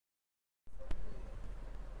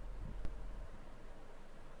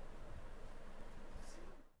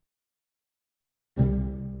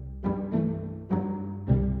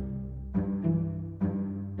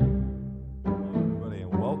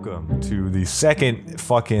welcome to the second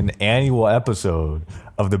fucking annual episode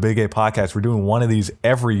of the Big A podcast. We're doing one of these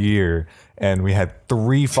every year, and we had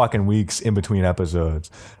 3 fucking weeks in between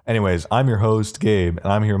episodes. Anyways, I'm your host, Gabe,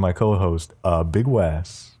 and I'm here with my co-host, Big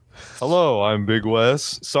Wes. Hello, I'm Big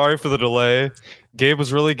Wes. Sorry for the delay. Gabe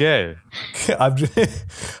was really gay.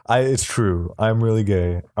 It's true. I'm really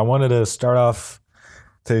gay. I wanted to start off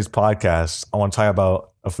today's podcast. I want to talk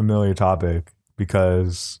about a familiar topic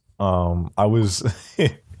because I was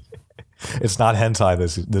it's not hentai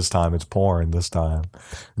this time, it's porn this time.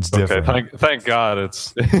 It's different. Okay, thank God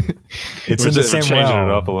it's it's in the same changing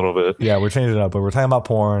realm. it up a little bit. Yeah, we're changing it up, but we're talking about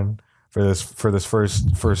porn for this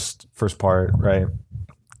first part, right?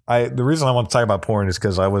 The reason I want to talk about porn is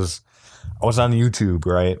because I was on YouTube,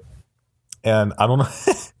 right? And I don't know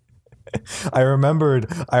I remember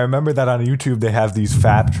that on YouTube they have these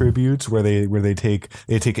FAP tributes where they take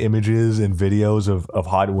images and videos of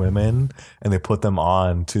hot women and they put them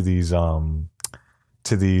on to these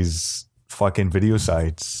fucking video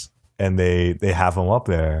sites, and they have them up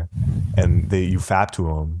there and you FAP to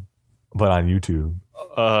them, but on YouTube.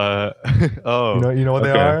 Oh, you know what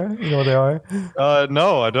they are? You know what they are?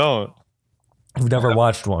 No, I don't. You've never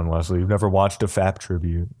watched one, Wesley. You've never watched a FAP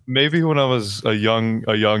tribute. Maybe when I was a young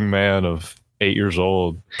man of 8 years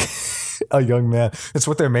old. A young man. It's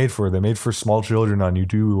what they're made for. They're made for small children on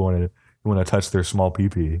YouTube who want to touch their small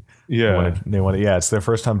pee-pee. Yeah. They want to. Yeah, it's their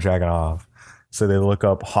first time jacking off, so they look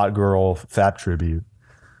up hot girl FAP tribute.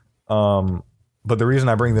 But the reason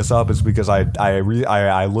I bring this up is because I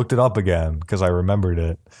looked it up again because I remembered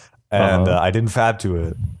it, and I didn't FAP to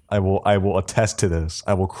it. I will attest to this.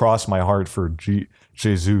 I will cross my heart for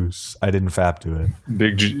Jesus. I didn't FAP to it.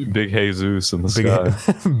 Big Jesus in the sky.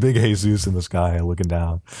 Big Jesus in the sky looking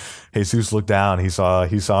down. Jesus looked down. He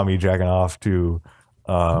saw me jacking off to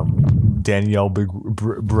Danielle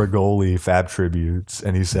Bregoli FAP tributes,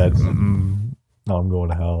 and he said, "No, I'm going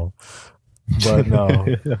to hell." But no,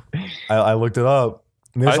 I looked it up.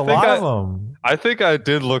 There's a lot of them. I think I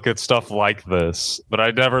did look at stuff like this, but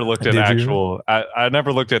I never looked at I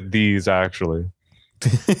never looked at these actually.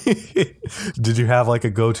 Did you have like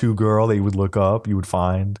a go-to girl that you would look up, you would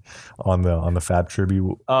find on the FAP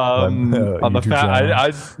tribute? On the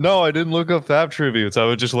FAP, no, I didn't look up FAP tributes. I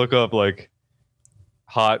would just look up like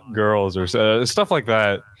hot girls or stuff like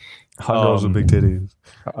that. Hot girls with big titties.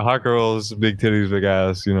 Hot girls, big titties, big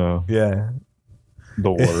ass. You know. Yeah.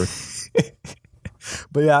 The water.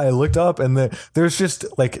 But yeah, I looked up, and there's just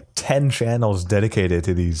like 10 channels dedicated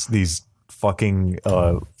to these fucking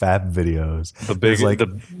FAP videos. The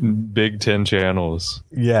big 10 channels.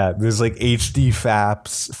 Yeah, there's like HD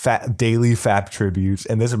FAPs, daily FAP tributes,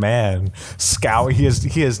 and this man he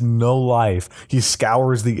has no life. He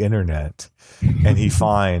scours the internet, and he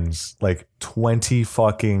finds like 20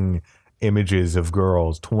 fucking images of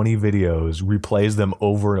girls, 20 videos, replays them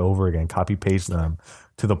over and over again, copy paste them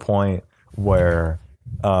to the point where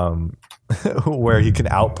he can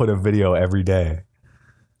output a video every day.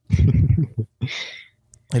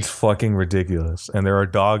 It's fucking ridiculous. And there are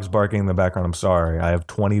dogs barking in the background. I'm sorry. I have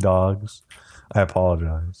 20 dogs. I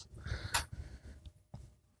apologize.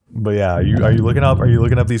 But yeah, are you looking up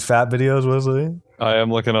these FAP videos, Wesley? I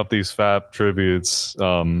am looking up these FAP tributes.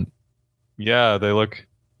 Yeah, they look.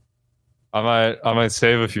 I might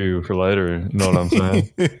save a few for later. You know what I'm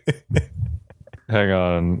saying? Hang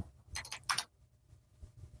on.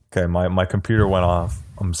 Okay, my computer went off.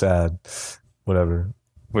 I'm sad. Whatever.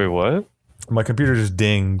 Wait, what? My computer just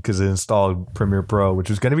dinged because it installed Premiere Pro, which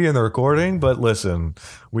is going to be in the recording. But listen,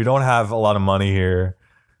 we don't have a lot of money here.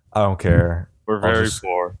 I don't care. We're very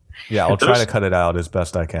poor. Yeah, I'll try to cut it out as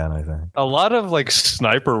best I can, I think. A lot of like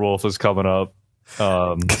Sniper Wolf is coming up.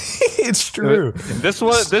 It's true. This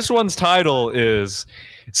one's title is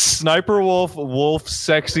Sniper Wolf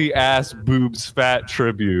Sexy Ass Boobs Fat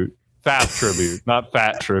Tribute. Fat tribute, not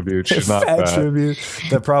fat tribute. She's not fat. Tribute.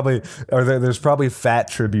 There's probably fat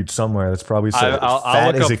tribute somewhere. That's probably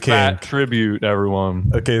I'll look up fat tribute,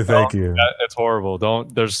 everyone. Okay, thank you. It's horrible.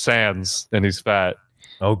 There's Sans and he's fat.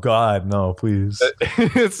 Oh God, no, please.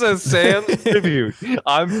 It says Sans tribute.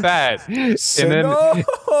 I'm fat. And then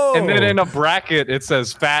in a bracket it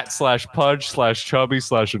says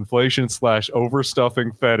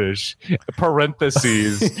fat/pudge/chubby/inflation/overstuffing fetish.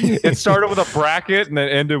 Parentheses. It started with a bracket and then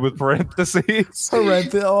ended with parentheses.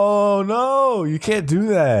 Oh no, you can't do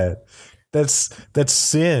that. That's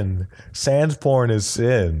sin. Sans porn is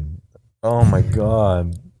sin. Oh my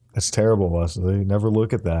God. That's terrible, Wesley. Never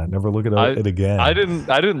look at that. Never look at it again. I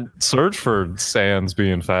didn't search for Sans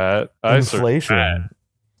being fat. Inflation.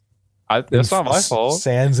 That's not my fault.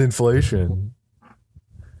 Sans inflation.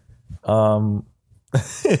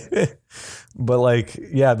 But like,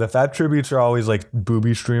 yeah, the fat tributes are always like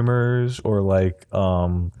booby streamers or like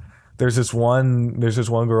there's this one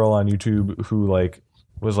girl on YouTube who like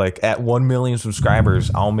was like at 1 million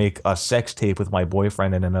subscribers, I'll make a sex tape with my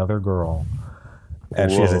boyfriend and another girl. And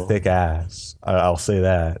she has a Whoa. thick ass. I'll say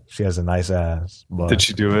that. She has a nice ass. But Did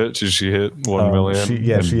she do it? Did she hit 1 million?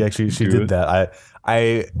 she did that.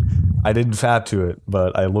 I didn't fap to it,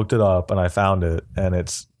 but I looked it up and I found it, and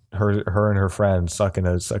it's her and her friend sucking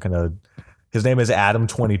a. His name is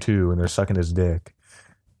Adam22, and they're sucking his dick.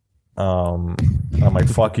 I'm like,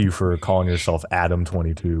 fuck you for calling yourself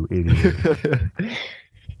Adam22, idiot.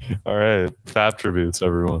 All right, fab tributes,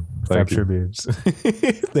 everyone. Fab Thank you. tributes.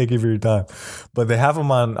 Thank you for your time. But they have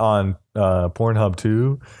them on Pornhub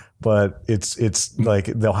too. But it's like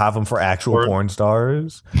they'll have them for actual porn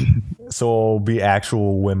stars. So it'll be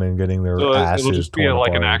actual women getting their asses. It'll just be torn like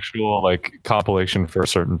apart. an actual like compilation for a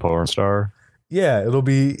certain porn star. Yeah, it'll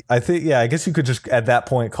be. I think. Yeah, I guess you could just at that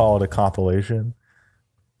point call it a compilation,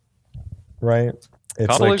 right? It's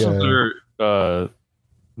Compilations like are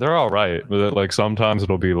they're all right, but like sometimes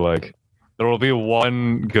it'll be like there will be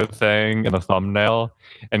one good thing in a thumbnail,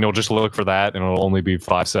 and you'll just look for that, and it'll only be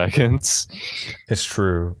 5 seconds. It's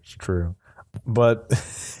true. It's true, but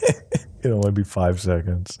it'll only be 5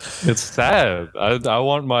 seconds. It's sad. I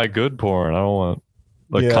want my good porn. I don't want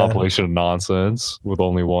like compilation of nonsense with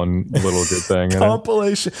only one little good thing in it.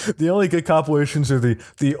 Compilation. The only good compilations are the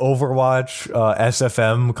Overwatch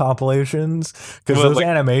SFM compilations, because those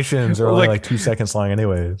animations are only like 2 seconds long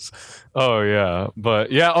anyways. Oh yeah,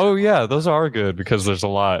 but yeah, those are good because there's a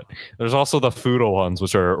lot. There's also the Fuda ones,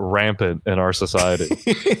 which are rampant in our society.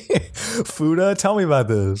 Fuda, tell me about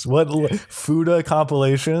this. What Fuda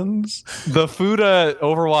compilations? The Fuda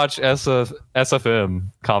Overwatch SFM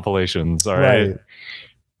compilations. All right.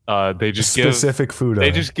 They just specific give Fuda.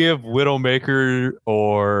 They just give Widowmaker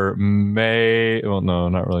or May. Well, no,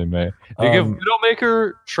 not really May. They give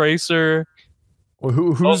Widowmaker, Tracer.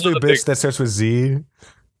 Who's the bitch that starts with Z?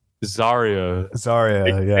 Zarya,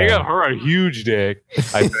 yeah. They got her a huge dick,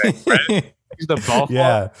 I think. Right? She's the buff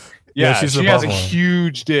one. Yeah, she has a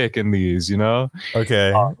huge dick in these, you know?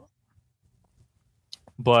 Okay.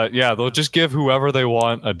 But yeah, they'll just give whoever they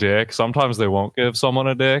want a dick. Sometimes they won't give someone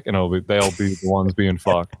a dick, and they'll be the ones being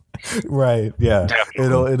fucked. Right, yeah.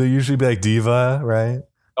 Definitely. It'll usually be like Diva, right?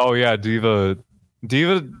 Oh yeah, Diva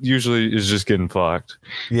usually is just getting fucked.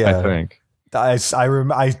 Yeah. I think.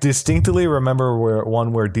 I distinctly remember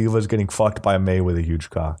where Diva's getting fucked by May with a huge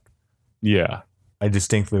cock. Yeah. I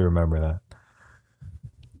distinctly remember that.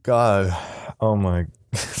 God. Oh my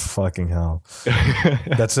fucking hell.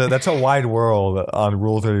 That's a wide world on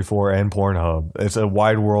Rule 34 and Pornhub. It's a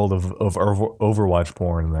wide world of Overwatch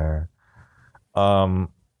porn there.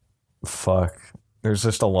 Fuck. There's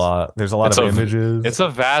just a lot. There's a lot of images. It's a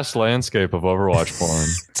vast landscape of Overwatch porn.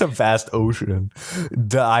 It's a vast ocean.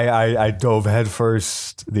 I dove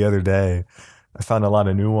headfirst the other day. I found a lot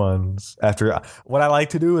of new ones. What I like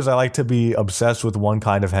to do is I like to be obsessed with one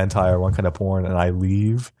kind of hentai or one kind of porn, and I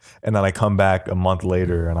leave, and then I come back a month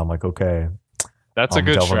later, and I'm like, okay. That's a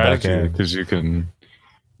good strategy because you can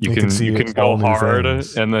go hard,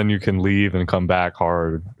 and then you can leave and come back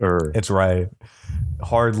hard. It's right.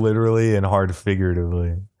 Hard literally and hard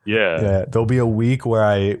figuratively. Yeah. There'll be a week where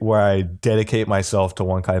I dedicate myself to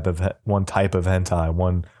one type of hentai,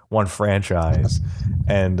 one franchise,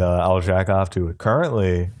 and I'll jack off to it.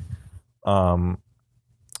 Currently,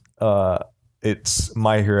 it's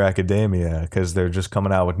My Hero Academia because they're just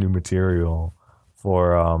coming out with new material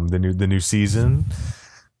for the new season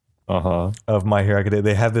of My Hero Academia.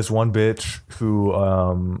 They have this one bitch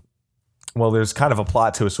who well, there's kind of a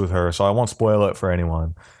plot twist with her, so I won't spoil it for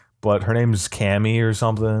anyone. But her name's Cammy or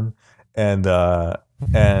something, and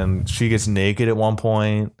she gets naked at one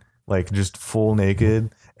point, like just full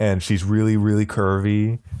naked, and she's really, really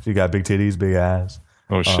curvy. She got big titties, big ass.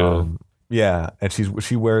 Oh shit! Yeah, and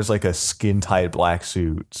she wears like a skin tight black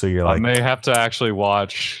suit. So you're like, I may have to actually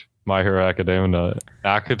watch My Hero Academia.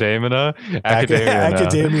 Academia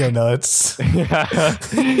nuts. Yeah.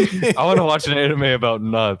 I want to watch an anime about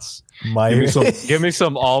nuts. Give me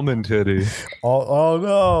some almond titty. Oh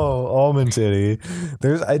no, almond titty.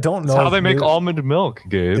 I don't know. That's how they make almond milk,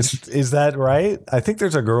 Gabe. Is that right? I think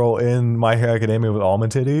there's a girl in My Hero Academia with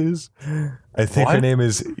almond titties. I think her name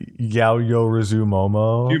is Yaoyorozu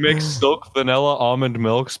Momo. You make silk vanilla almond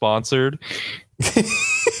milk sponsored.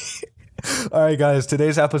 All right, guys.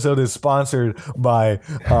 Today's episode is sponsored by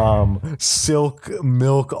Silk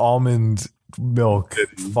Milk Almond Milk.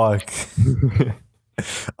 Fuck.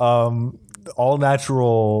 All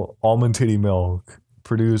natural almond titty milk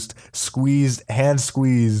produced, hand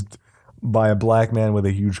squeezed by a black man with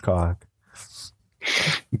a huge cock.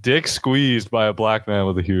 Dick squeezed by a black man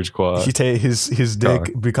with a huge quad. His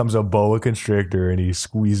dick becomes a boa constrictor, and he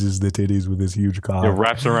squeezes the titties with his huge cock. It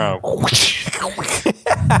wraps around.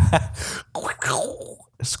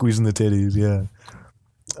 Squeezing the titties, yeah.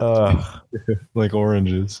 Like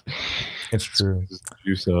oranges. It's true.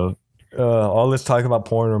 Juice out. All this talk about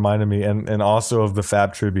porn reminded me, and also of the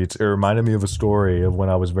Fab tributes. It reminded me of a story of when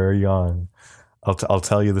I was very young. I'll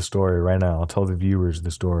tell you the story right now. I'll tell the viewers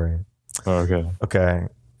the story. Okay. Okay.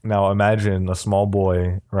 Now imagine a small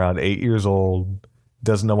boy around 8 years old,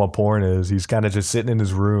 doesn't know what porn is. He's kind of just sitting in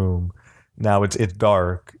his room. Now it's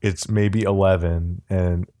dark. It's maybe 11,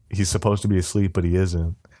 and he's supposed to be asleep, but he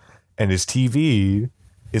isn't. And his TV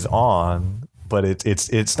is on, but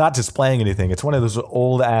it's not displaying anything. It's one of those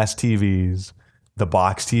old ass TVs, the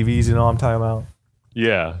box TVs. You know what I'm talking about?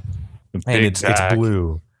 Yeah. And it's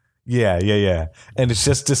blue. Yeah. And it's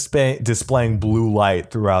just displaying blue light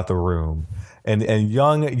throughout the room. And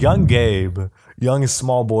young Gabe, young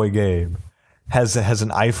small boy Gabe, has an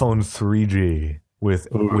iPhone 3G with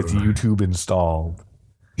YouTube installed.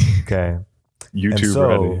 Okay. YouTube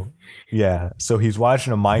ready. Yeah. So he's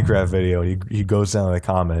watching a Minecraft video. He goes down in the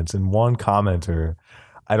comments, and one commenter,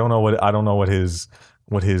 I don't know what his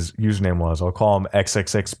username was. I'll call him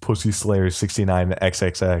XXX Pussy Slayer 69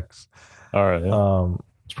 XXX. All right. Yeah.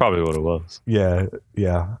 It's probably what it was. Yeah.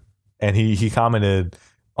 And he commented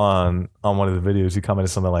on one of the videos. He commented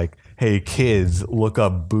something like, "Hey kids, look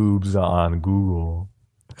up boobs on Google."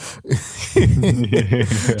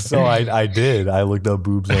 So I did. I looked up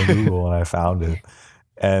boobs on Google and I found it.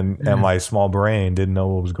 And my small brain didn't know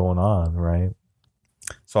what was going on, right?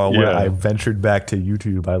 So I ventured back to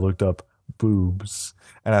YouTube. I looked up boobs,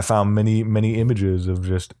 and I found many images of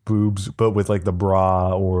just boobs, but with like the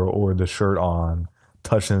bra or the shirt on,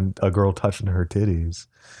 touching a girl touching her titties.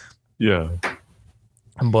 Yeah.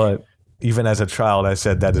 But even as a child, I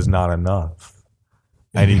said that is not enough.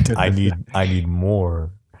 I need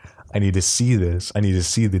more. I need to see this. I need to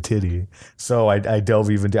see the titty. So I delve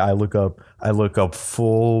even. I look up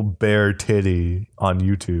full bare titty on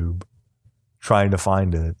YouTube, trying to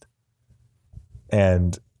find it,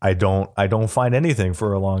 and I don't find anything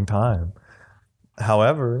for a long time.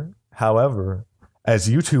 However, as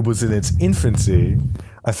YouTube was in its infancy,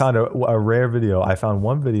 I found a rare video. I found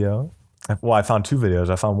one video. Well, I found two videos.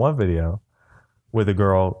 I found one video with a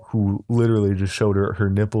girl who literally just showed her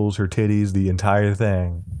nipples, her titties, the entire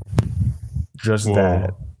thing. Just Whoa.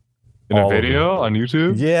 That. In a video on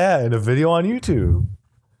YouTube? Yeah, in a video on YouTube.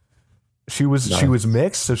 She was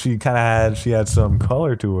mixed, so she had some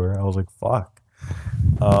color to her. I was like, fuck.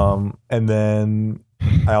 And then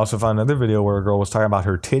I also found another video where a girl was talking about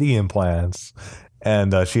her titty implants,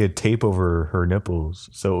 and she had tape over her nipples,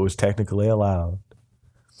 so it was technically allowed.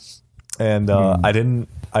 And I didn't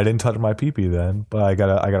touch my pee-pee then, but I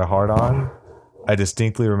got a hard on. I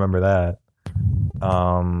distinctly remember that.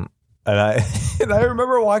 And I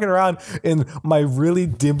remember walking around in my really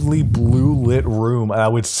dimly blue lit room, and I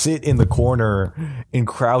would sit in the corner and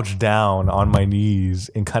crouch down on my knees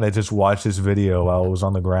and kind of just watch this video while I was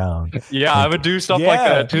on the ground. Yeah, I would do stuff like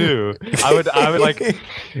that too. I would like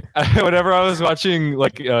whenever I was watching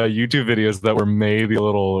like YouTube videos that were maybe a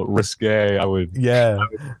little risque, I would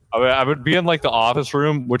be in like the office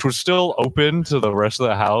room, which was still open to the rest of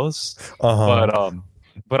the house.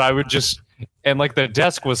 But I would just. And like the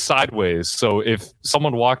desk was sideways, so if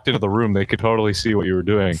someone walked into the room, they could totally see what you were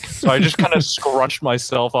doing. So I just kind of scrunched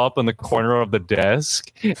myself up in the corner of the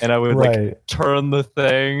desk, and I would like turn the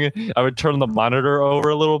thing. I would turn the monitor over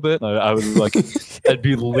a little bit. And I would like, I'd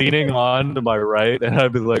be leaning on to my right, and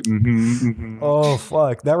I'd be like, oh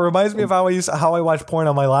fuck! That reminds me of how I watch porn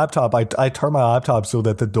on my laptop. I turn my laptop so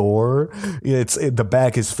that the door, the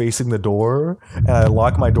back is facing the door, and I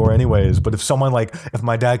lock my door anyways. But if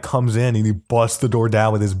my dad comes in and he busts the door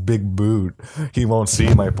down with his big boot, he won't see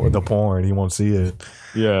the porn. He won't see it.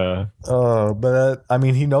 Yeah. But I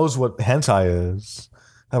mean, he knows what hentai is.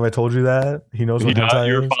 Have I told you that? He knows what hentai is.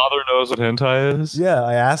 Your father knows what hentai is? Yeah,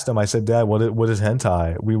 I asked him. I said, Dad, what is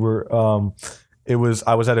hentai? We were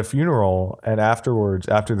I was at a funeral, and after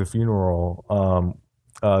the funeral,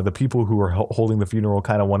 the people who were holding the funeral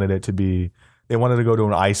kind of wanted to go to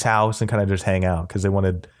an ice house and kind of just hang out because they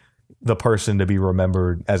wanted the person to be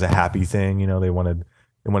remembered as a happy thing. You know, they wanted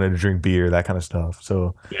to drink beer, that kind of stuff.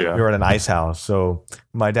 So we were at an ice house. So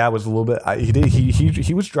my dad was a little bit,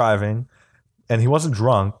 he was driving, and he wasn't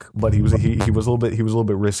drunk, but he was a little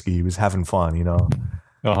bit risky. He was having fun, you know?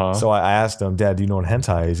 So I asked him, Dad, do you know what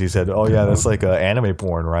hentai is? He said, oh yeah, that's like anime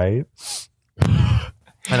porn, right?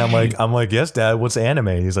 And I'm like, yes, Dad, what's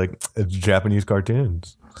anime? He's like, it's Japanese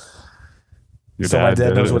cartoons. So my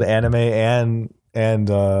dad knows what anime and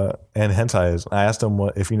hentai. I asked him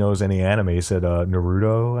if he knows any anime. He said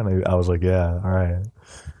Naruto, and I was like, yeah, all right,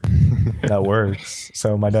 that works.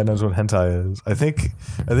 So my dad knows what hentai is. I think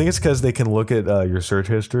it's because they can look at your search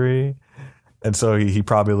history, and so he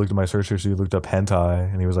probably looked at my search history, looked up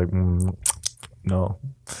hentai, and he was like, no,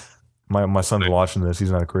 my son's watching this.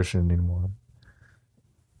 He's not a Christian anymore.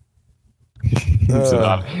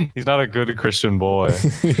 He's not a good Christian boy.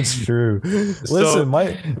 It's true. Listen,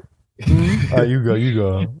 you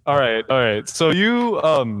go. All right. So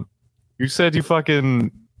you said you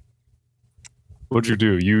fucking, what'd you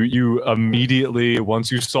do? You immediately,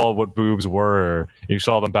 once you saw what boobs were, you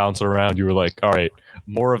saw them bounce around, you were like, all right,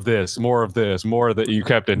 more of this, more of this, more of that. You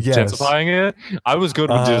kept intensifying it. I was good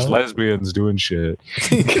with just lesbians doing shit.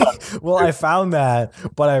 Well, I found that,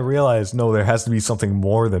 but I realized no, there has to be something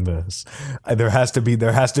more than this. There's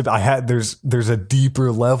a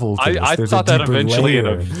deeper level to this. I thought that eventually, and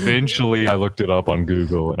eventually I looked it up on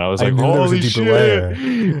Google, and I was like, holy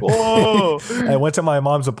shit! Whoa! I went to my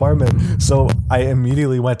mom's apartment, so I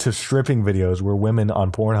immediately went to stripping videos where women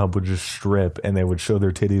on Pornhub would just strip, and they would show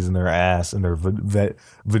their titties and their ass and their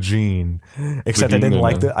vagine. Except I didn't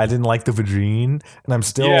like the vagine, and I'm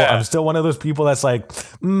still one of those people that's like,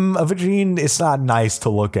 a vagine, it's not nice to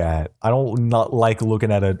look at. I don't not like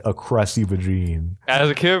looking at a crusty vagine. As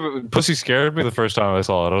a kid, pussy scared me the first time I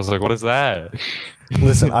saw it. I was like, what is that?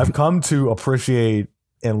 Listen, I've come to appreciate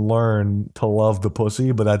and learn to love the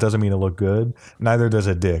pussy, but that doesn't mean it look good. Neither does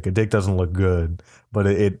a dick. A dick doesn't look good, but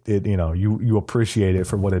it you appreciate it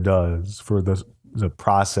for what it does, for the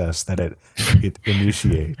process that it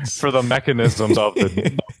initiates, for the mechanisms of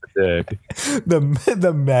the dick,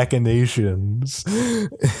 the machinations.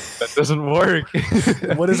 That doesn't work.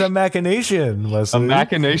 What is a machination, Wesley? A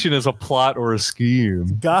machination is a plot or a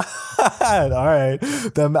scheme. God, all right.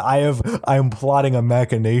 I'm plotting a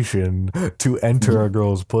machination to enter a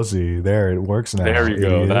girl's pussy. There, it works now. There you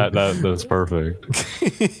go. That's perfect.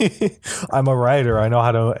 I'm a writer. I know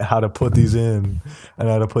how to put these in, and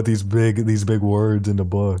how to put these big words into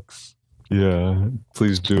books. Yeah,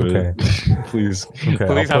 please do it. Please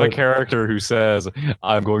have a character who says,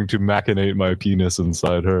 "I'm going to machinate my penis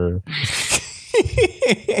inside her."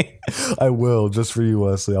 I will, just for you,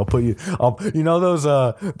 Wesley. I'll put you. You know those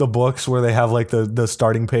the books where they have like the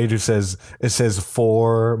starting page. It says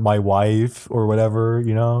for my wife or whatever.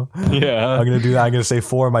 You know. Yeah. I'm gonna do that. I'm gonna say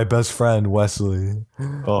for my best friend Wesley.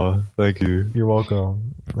 Oh, thank you. You're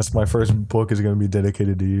welcome. That's my first book is gonna be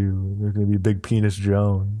dedicated to you. There's gonna be Big Penis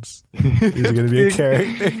Jones. He's gonna be a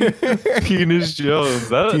character. Penis Jones.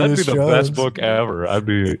 That'd be the best book ever. I'd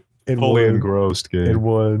be fully engrossed. Game. It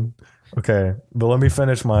would. Okay, but let me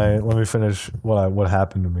finish what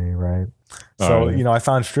happened to me, right? So, I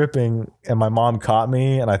found stripping, and my mom caught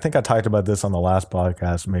me, and I think I talked about this on the last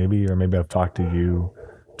podcast, maybe I've talked to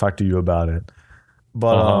you about it.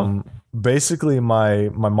 But basically my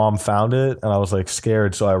mom found it, and I was like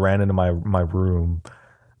scared, so I ran into my room,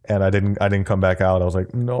 and I didn't come back out. I was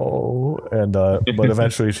like, no, and but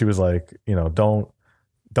eventually she was like,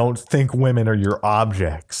 don't think women are your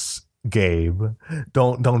objects. Gabe,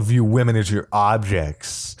 don't view women as your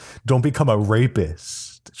objects. Don't become a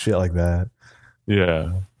rapist. Shit like that.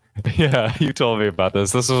 Yeah, you told me about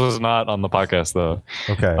this. This was not on the podcast though.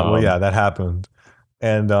 Okay, well, yeah, that happened,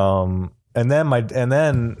 and then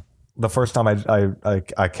the first time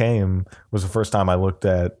I came was the first time I looked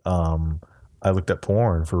at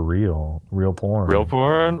porn for real porn. Real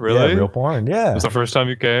porn? Really? Yeah, real porn. Yeah. It was the first time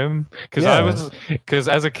you came? Because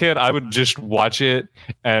as a kid, I would just watch it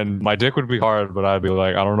and my dick would be hard, but I'd be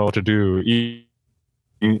like, I don't know what to do.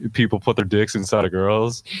 People put their dicks inside of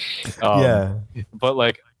girls. Yeah.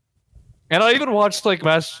 But and I even watched I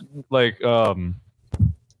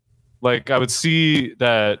would see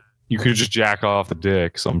that you could just jack off the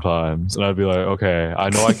dick sometimes, and I'd be like, "Okay, I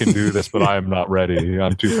know I can do this, but I am not ready.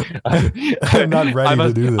 I'm not ready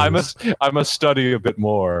to do this. I must study a bit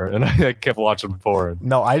more." And I kept watching porn.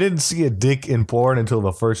 No, I didn't see a dick in porn until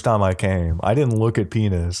the first time I came. I didn't look at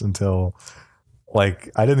penis until, I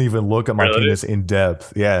didn't even look at my penis in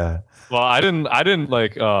depth. Yeah. Well, I didn't I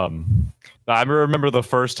remember the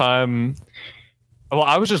first time. Well,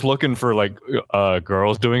 I was just looking for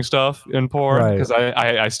girls doing stuff in porn because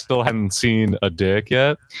I still hadn't seen a dick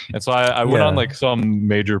yet, and so I went on some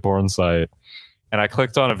major porn site, and I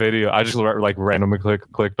clicked on a video. I just randomly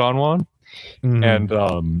clicked on one, and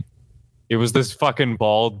it was this fucking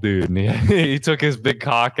bald dude, and he took his big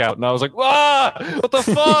cock out, and I was like, "Whoa, what the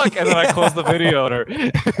fuck?" And then I closed the video,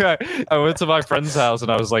 and I went to my friend's house, and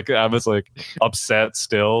I was upset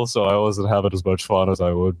still, so I wasn't having as much fun as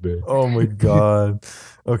I would be. Oh my god.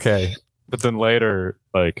 Okay. But then later,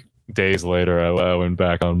 days later, I went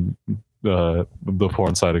back on the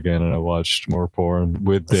porn site again, and I watched more porn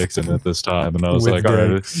with dicks in it this time, and I was like, all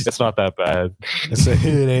right, it's not that bad.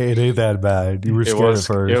 It ain't that bad. You were scared at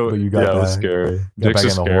first, but you got back. It was scary. Got back in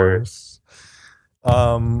the horse.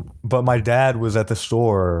 But my dad was at the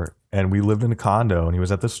store, and we lived in a condo, and he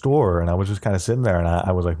was at the store, and I was just kind of sitting there, and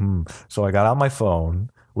I was like, So I got out my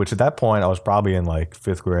phone, which at that point I was probably in like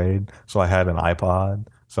 5th grade, so I had an iPod.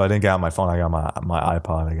 So I didn't get out my phone. I got my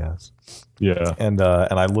iPod, I guess. Yeah. And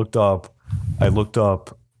I looked up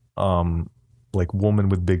like woman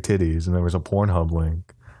with big titties, and there was a Pornhub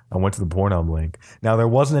link. I went to the Pornhub link. Now there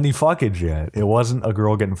wasn't any fuckage yet. It wasn't a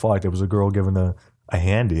girl getting fucked. It was a girl giving a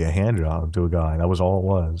hand job to a guy. That was all it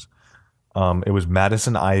was. It was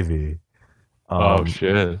Madison Ivy. Oh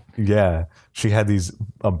shit! Yeah, she had these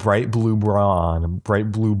bright blue bra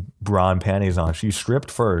panties on. She stripped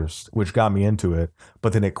first, which got me into it.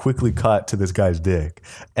 But then it quickly cut to this guy's dick,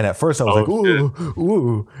 and at first I was like, "Ooh,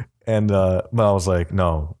 ooh," and but I was like,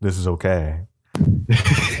 "No, this is okay."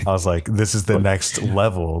 I was like, "This is the next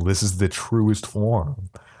level. This is the truest form."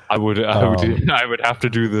 I would have to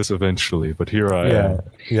do this eventually, but here I am.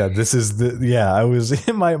 Yeah, this is I was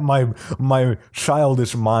in my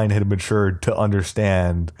childish mind had matured to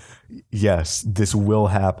understand, yes, this will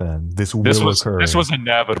happen. This will occur. This was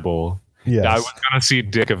inevitable. Yes. I was gonna see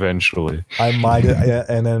dick eventually. I might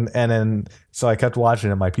and then so I kept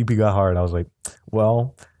watching it. My pee got hard. I was like,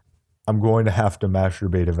 well, I'm going to have to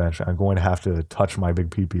masturbate eventually. I'm going to have to touch my big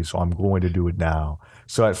pee-pee, so I'm going to do it now.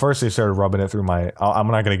 So at first they started rubbing it through my, I'm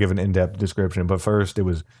not going to give an in-depth description, but first it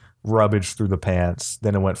was rubbage through the pants.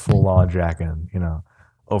 Then it went full-on jacking,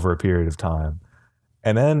 over a period of time.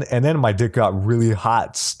 And then my dick got really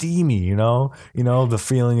hot, steamy, the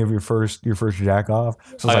feeling of your first jack off.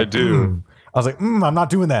 So I was like, I'm not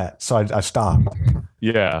doing that. So I stopped.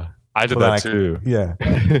 Yeah. I did that too. Yeah.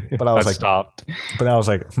 But I was like, stopped. But I was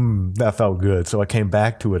like, that felt good. So I came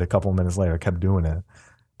back to it a couple of minutes later. I kept doing it.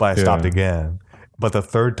 But I stopped again. But the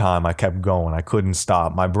third time I kept going. I couldn't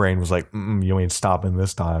stop. My brain was like, you ain't stopping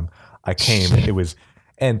this time. I came. It was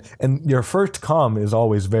and your first cum is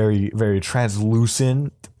always very, very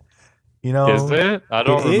translucent. Is it? I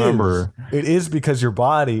don't remember. It is because your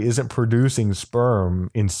body isn't producing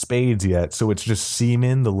sperm in spades yet. So it's just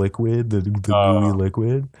semen, the liquid, the gooey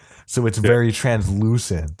liquid. So it's very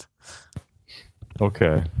translucent.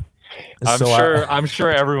 Okay. I'm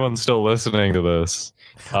sure everyone's still listening to this.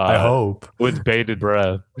 I hope. With bated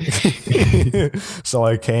breath. So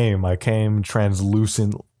I came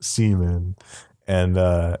translucent semen and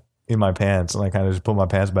in my pants, and I kind of just put my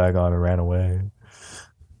pants back on and ran away.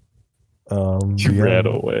 You ran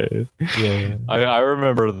away. Yeah. I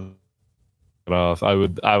remember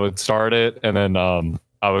I would start it, and then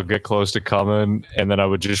I would get close to coming, and then I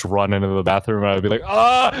would just run into the bathroom, and I'd be like,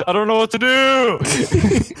 I don't know what to do.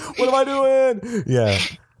 What am I doing? Yeah.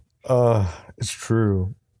 It's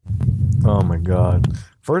true. Oh my God.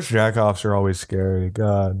 First jack-offs are always scary.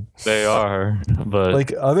 God. They are. But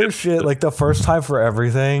like other shit, like the first time for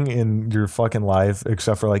everything in your fucking life,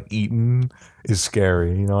 except for like eating, is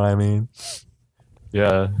scary. You know what I mean?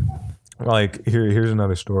 Yeah. Like here's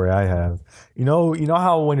another story I have. You know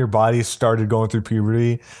how when your body started going through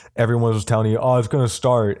puberty, everyone was telling you, "Oh, it's gonna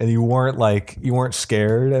start," and you weren't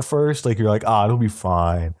scared at first. Like you're like, it'll be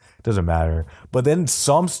fine. It doesn't matter. But then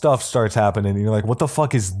some stuff starts happening, and you're like, "What the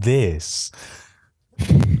fuck is this?"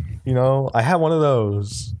 I had one of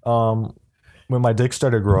those. When my dick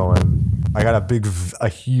started growing, I got a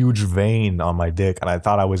huge vein on my dick, and I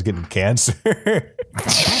thought I was getting cancer.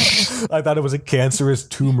 I thought it was a cancerous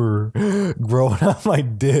tumor growing on my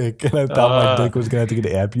dick, and I thought my dick was gonna have to get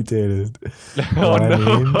amputated. You know what I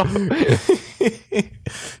mean?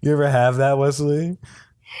 You ever have that, Wesley?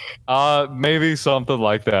 Maybe something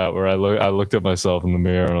like that, where I looked at myself in the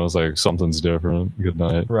mirror and I was like, something's different. Good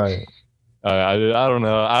night. Right. I don't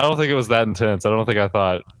know. I don't think it was that intense. I don't think I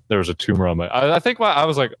thought there was a tumor on my. I think I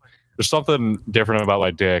was like, there's something different about my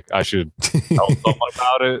dick. I should tell someone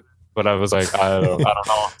about it. But I was like, I don't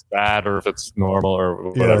know if it's bad or if it's normal or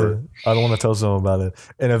whatever. Yeah, I don't want to tell someone about it.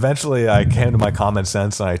 And eventually, I came to my common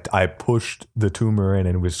sense, and I pushed the tumor in,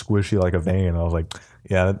 and it was squishy like a vein. I was like,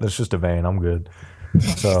 yeah, that's just a vein. I'm good.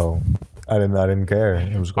 So I didn't care.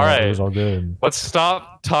 It was all right. It was all good. Let's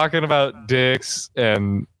stop talking about dicks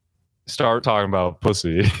and start talking about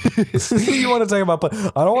pussy. You want to talk about?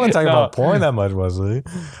 I don't want to talk about porn that much, Wesley.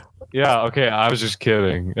 Yeah. Okay. I was just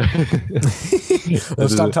kidding.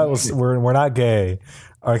 Let's stop talking. We're not gay.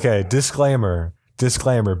 Okay. Disclaimer.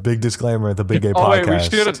 Big disclaimer at the Big Gay Podcast. Wait, we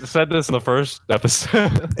should have said this in the first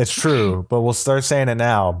episode. It's true, but we'll start saying it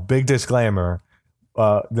now. Big disclaimer.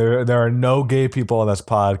 There are no gay people on this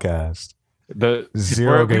podcast.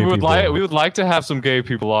 Zero gay people. We would like to have some gay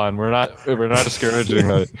people on. We're not discouraging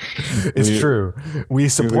that. It's true. We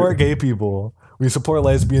support gay people. We support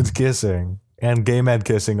lesbians kissing and gay men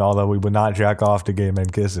kissing, although we would not jack off to gay men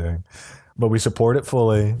kissing. But we support it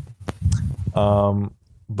fully.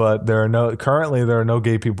 But currently there are no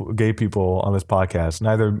gay people on this podcast.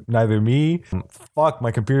 Neither me. Fuck,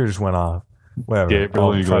 my computer just went off. Whatever.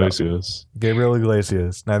 Gabriel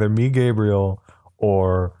Iglesias. Neither me, Gabriel,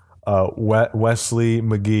 or Wesley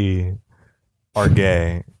McGee are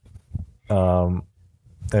gay. And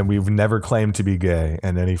we've never claimed to be gay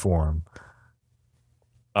in any form.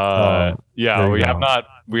 We have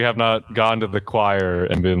not gone to the choir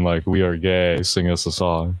and been like, we are gay, sing us a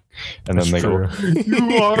song. And then they go,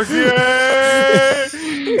 you are gay.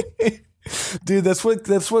 Dude, that's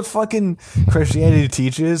what fucking Christianity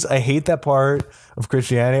teaches. I hate that part of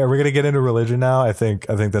Christianity. Are we gonna get into religion now? I think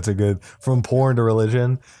that's a good, from porn to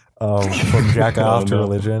religion, from jacking off to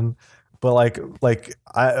religion. But like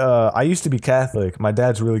I used to be Catholic. My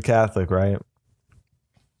dad's really Catholic, right?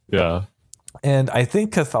 Yeah. And I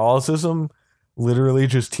think Catholicism literally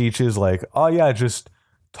just teaches like, oh yeah, just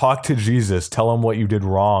talk to Jesus, tell him what you did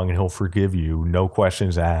wrong, and he'll forgive you, no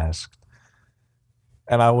questions asked.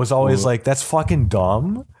 And I was always like, that's fucking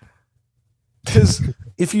dumb. Because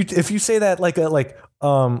if you say that like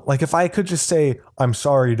if I could just say, I'm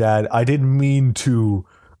sorry, Dad, I didn't mean to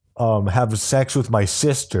have sex with my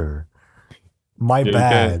sister. My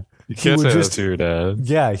bad. You can't say that to your dad.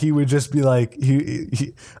 Yeah, he would just be like,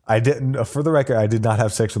 I didn't, for the record, I did not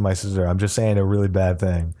have sex with my sister. I'm just saying a really bad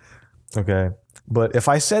thing. Okay. But if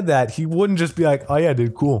I said that, he wouldn't just be like, oh yeah,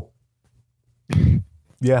 dude, cool.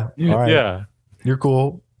 Yeah. All right. Yeah. You're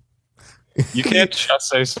cool. You can't just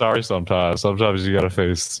say sorry sometimes. Sometimes you got to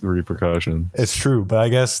face repercussions. It's true. But I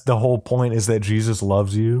guess the whole point is that Jesus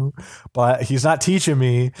loves you. But he's not teaching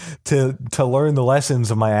me to learn the lessons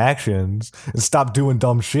of my actions and stop doing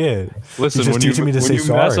dumb shit. Listen, he's just teaching me to say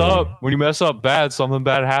sorry. When you mess up bad, something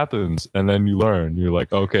bad happens. And then you learn. You're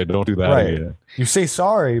like, okay, don't do that again. You say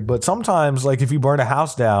sorry. But sometimes, like, if you burn a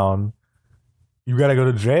house down, you got to go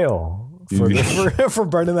to jail. For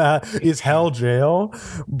burning that is hell jail.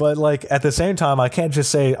 But like at the same time, I can't just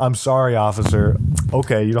say, I'm sorry, officer.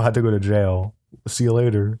 Okay, you don't have to go to jail. See you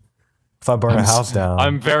later. If I burn a house down.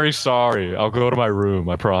 I'm very sorry. I'll go to my room,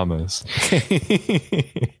 I promise.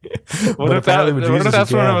 What if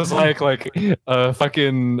that's when it was like a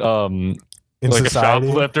fucking like society? A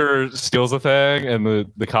shoplifter steals a thing and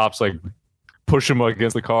the cops like push him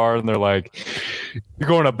against the car and they're like, you're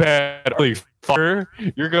going to bed early, fucker.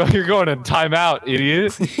 You're going in timeout,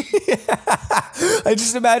 idiot. I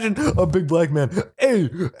just imagine a big black man. Hey,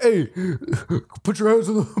 put your hands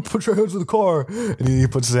in the car. And he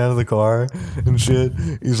puts his hand in the car and shit.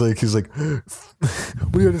 He's like,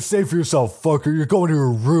 what do you have to say for yourself, fucker? You're going to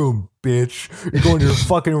your room, bitch. You're going to your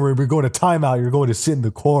fucking room. You're going to timeout. You're going to sit in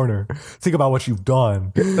the corner. Think about what you've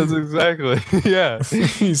done. That's exactly. Yeah.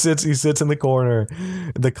 He sits in the corner.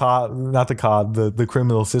 The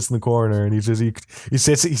criminal sits in the corner and he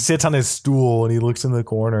sits on his stool and he looks in the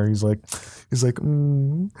corner. He's like,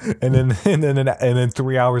 and then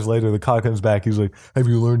 3 hours later the cop comes back. He's like, have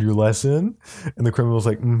you learned your lesson? And the criminal's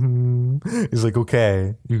like, He's like,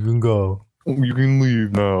 okay, you can go. You can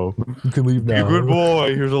leave now. You're a good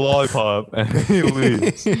boy. Here's a lollipop. And he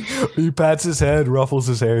leaves. He pats his head, ruffles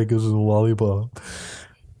his hair, gives him a lollipop.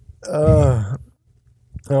 Oh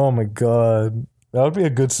my God. That would be a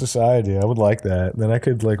good society. I would like that. Then I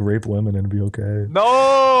could like rape women and be okay.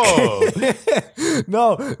 No!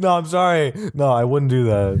 No, I'm sorry. No, I wouldn't do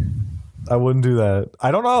that.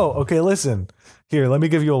 I don't know. Okay, listen. Here, let me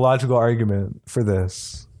give you a logical argument for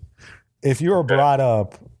this. If you were brought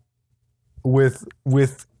up with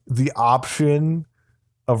the option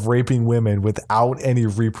of raping women without any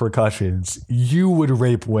repercussions, you would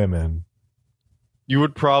rape women. You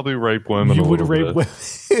would probably rape women. You would rape women.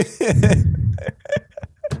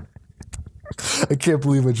 I can't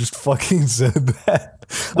believe I just fucking said that.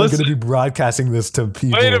 Listen, I'm going to be broadcasting this to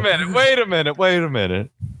people. Wait a minute.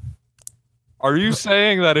 Are you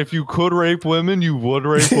saying that if you could rape women, you would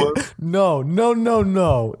rape women? No.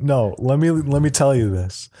 Let me tell you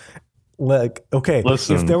this. Like, okay,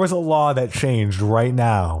 listen. If there was a law that changed right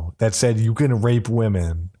now that said you can rape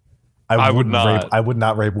women, I would not. I would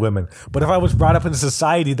not rape women. But if I was brought up in a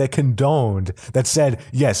society that condoned, that said,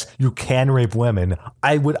 yes, you can rape women,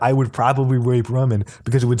 I would probably rape women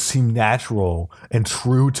because it would seem natural and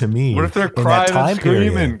true to me. What if they're crying and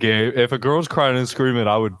screaming, Gabe? If a girl's crying and screaming,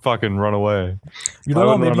 I would fucking run away. You don't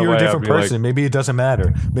know, maybe you're a different person. Like, maybe it doesn't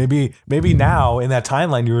matter. Maybe now in that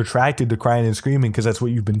timeline you're attracted to crying and screaming because that's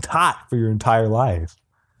what you've been taught for your entire life.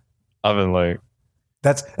 I've been like,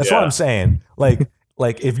 that's what I'm saying. Like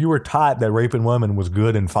if you were taught that raping women was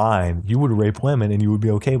good and fine, you would rape women and you would be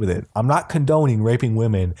okay with it. I'm not condoning raping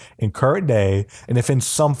women in current day. And if in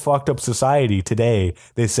some fucked up society today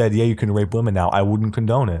they said, yeah, you can rape women now, I wouldn't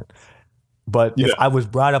condone it. But if I was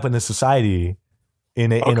brought up in a society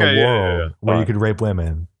in a world where you could rape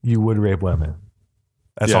women, you would rape women.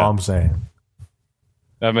 That's all I'm saying.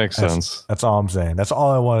 That makes sense. That's all I'm saying. That's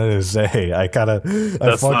all I wanted to say. I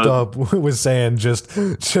fucked up with saying just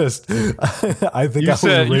I think you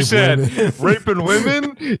said raping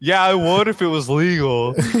women? Yeah, I would if it was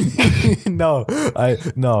legal. No.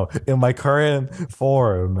 In my current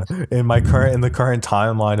form, in the current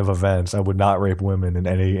timeline of events, I would not rape women in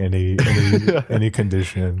any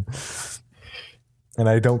condition. And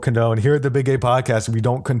I don't condone, here at the Big Gay Podcast, we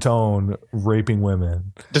don't condone raping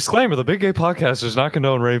women. Disclaimer, the Big Gay Podcast does not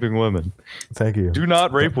condone raping women. Thank you. Do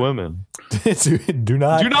not rape women. Do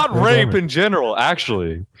not rape women in general,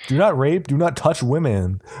 actually. Do not rape, do not touch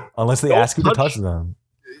women unless they ask you to touch them.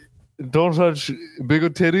 Don't touch big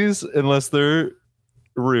titties unless they're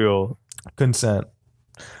real. Consent.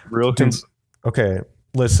 Real consent. Okay,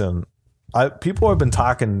 listen. People have been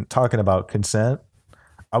talking about consent.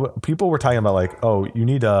 People were talking about like, oh, you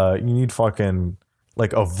need fucking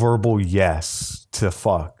like a verbal yes to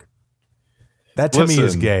fuck. That to me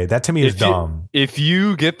is gay. That to me is dumb. If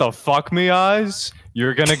you get the fuck me eyes,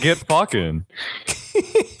 you're gonna get fucking.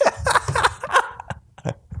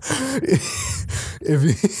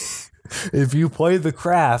 if you play the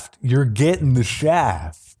craft, you're getting the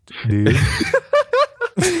shaft, dude.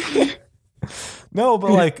 No,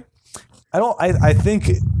 but like, I think.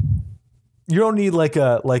 You don't need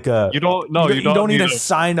you don't need to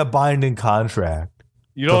sign a binding contract.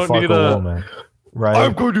 You don't need a woman, right?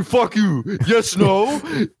 I'm going to fuck you. Yes, no.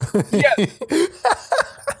 Yeah.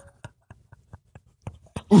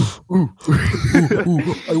 I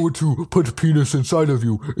want to put a penis inside of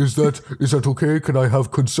you. Is that okay? Can I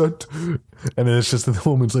have consent? And then it's just the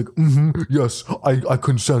woman's like, yes, I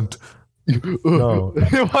consent. No.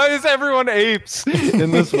 Why is everyone apes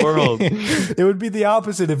in this world? It would be the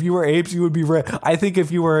opposite. If you were apes, you would be I think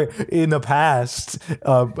if you were in the past,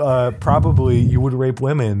 probably you would rape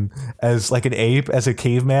women as like an ape, as a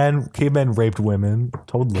caveman. Cavemen raped women.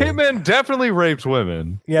 Totally. Cavemen definitely raped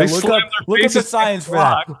women. Yeah, look at the science for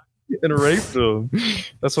that. And raped them.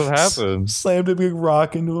 That's what happened. Slammed a big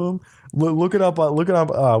rock into them. Look it up. Look it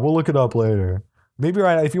up. We'll look it up later. Maybe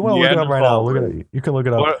right. If you want to look it up right now, you can look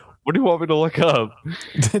it up. What do you want me to look up?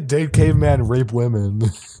 Did caveman rape women?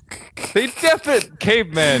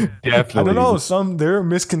 Cavemen definitely. I don't know. There are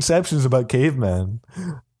misconceptions about cavemen.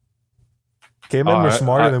 Cavemen were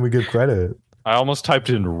smarter than we give credit. I almost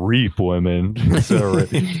typed in "reap women." Give me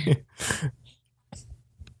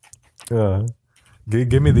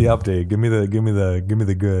the update. Give me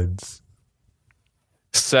the goods.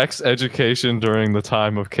 Sex education during the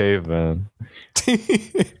time of cavemen.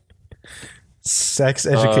 Sex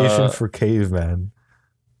education for cavemen.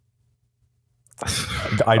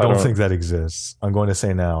 I don't think that exists. I'm going to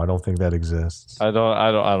say now, I don't think that exists. I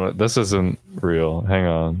don't. This isn't real. Hang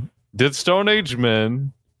on. Did Stone Age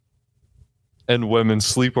men and women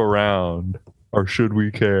sleep around, or should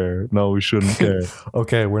we care? No, we shouldn't care.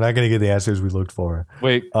 Okay, we're not going to get the answers we looked for.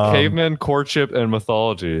 Wait, cavemen, courtship, and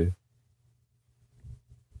mythology.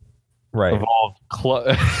 Right.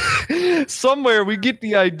 Somewhere we get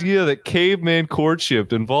the idea that caveman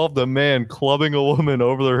courtship involved a man clubbing a woman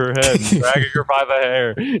over her head and dragging her by the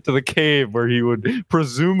hair to the cave where he would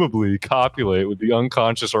presumably copulate with the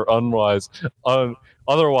unconscious or otherwise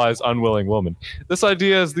unwilling woman. This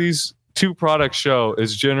idea, as these two products show,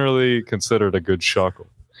 is generally considered a good chuckle.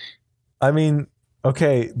 I mean,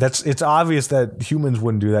 okay, it's obvious that humans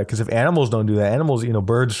wouldn't do that, because if animals don't do that,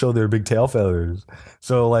 birds show their big tail feathers.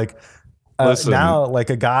 So like, now, like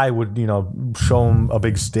a guy would, show him a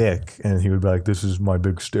big stick, and he would be like, "This is my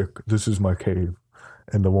big stick. This is my cave,"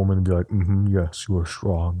 and the woman would be like, "Yes, you are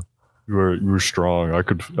strong. You're strong.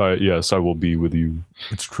 Yes, I will be with you."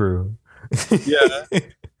 It's true. Yeah,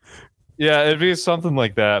 yeah, it'd be something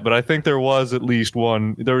like that. But I think there was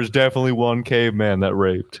definitely one caveman that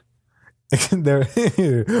raped. They're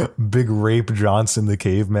Big Rape Johnson, the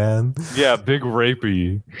caveman. Yeah, big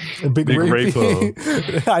rapey. Big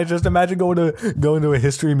rapo. I just imagine going to a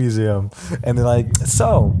history museum and they're like,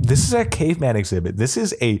 so this is a caveman exhibit. This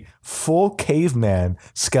is a full caveman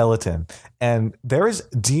skeleton, and there is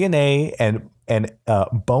DNA and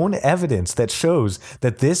bone evidence that shows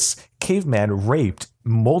that this caveman raped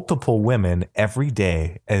multiple women every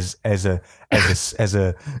day as a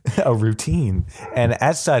routine, and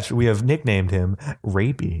as such we have nicknamed him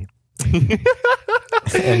Rapey.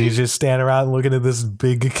 And he's just standing around looking at this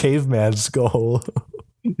big caveman skull.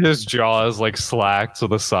 His jaw is like slacked to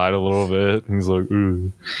the side a little bit, and he's like,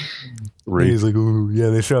 ooh. Rape. He's like, ooh, yeah.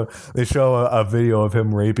 They show a video of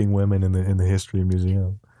him raping women in the history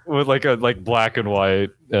museum with like black and white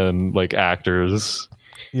and like actors.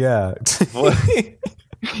 Yeah.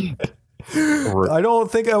 I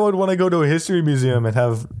don't think I would want to go to a history museum and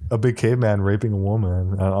have a big caveman raping a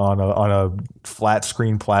woman on a flat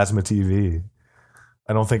screen plasma TV.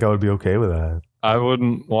 I don't think I would be okay with that. I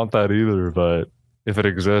wouldn't want that either, but if it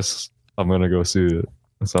exists, I'm gonna go see it.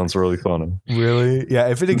 It sounds really funny. Really? Yeah,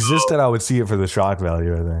 if it existed, I would see it for the shock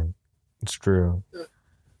value, I think. It's true.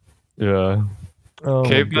 Yeah. Oh,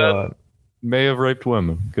 cavemen may have raped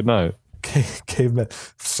women. Good night. Caveman.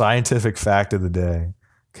 Scientific fact of the day.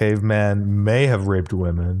 Caveman may have raped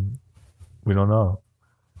women. We don't know.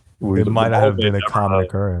 It might not have been a common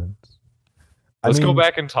occurrence. Let's go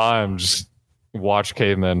back in time. Just watch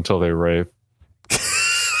cavemen until they rape.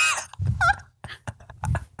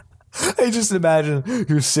 I just imagine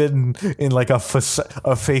you're sitting in like a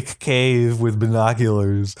fake cave with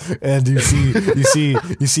binoculars, and you see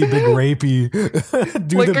Big Rapey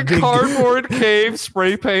do like a cardboard cave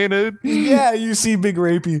spray painted. Yeah, you see Big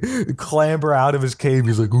Rapey clamber out of his cave.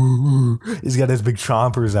 He's like, ooh, he's got his big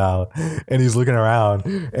chompers out, and he's looking around,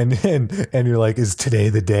 and you're like, is today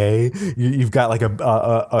the day? You've got like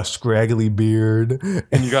a scraggly beard,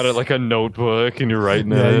 and you got like a notebook, and you're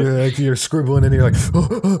writing it. You're scribbling, and you're like,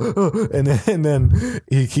 oh. And then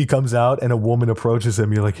he comes out and a woman approaches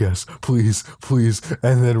him. You're like, yes, please.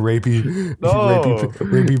 And then Rapey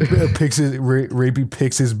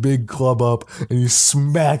picks his big club up and he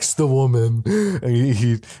smacks the woman.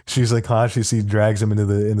 And she's like conscious. He drags him into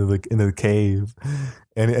the cave.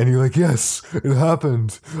 And you're like, yes, it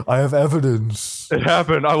happened. I have evidence. It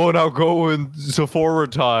happened. I will now go into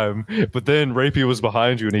forward time. But then Rapey was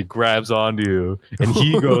behind you, and he grabs onto you, and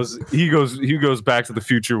he goes back to the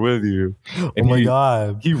future with you. And oh my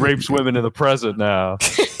god! He rapes women in the present now.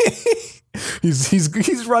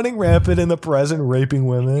 He's running rampant in the present, raping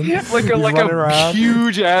women. Like a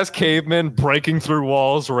huge ass caveman breaking through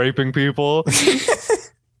walls, raping people.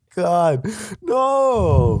 God,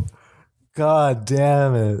 no. God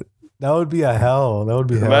damn it. That would be a hell. That would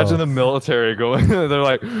be Imagine hell. the military going, they're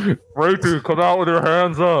like, Rapey, come out with your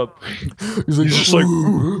hands up. He's just like,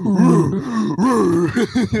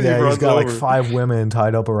 yeah, he's got like 5 women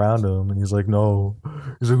tied up around him, and he's like, no.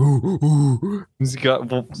 He's like, ooh. He's got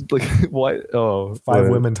like what? Oh, 5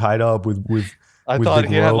 women tied up with I thought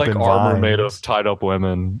he had like armor made of tied up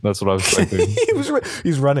women. That's what I was thinking.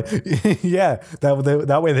 He's running. Yeah,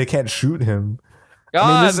 that way they can't shoot him.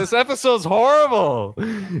 God, this episode's horrible.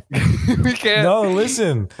 We can't. No,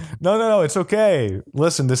 listen. No. It's okay.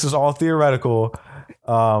 Listen, this is all theoretical.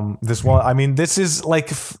 This is like,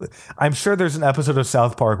 I'm sure there's an episode of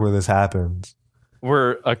South Park where this happens.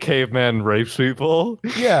 Where a caveman rapes people?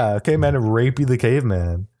 Yeah, caveman and Rapey the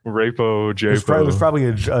caveman. Rapo, Japo. There's probably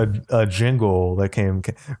a jingle that came,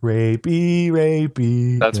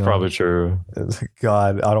 Rapey. That's probably true.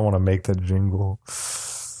 God, I don't want to make that jingle.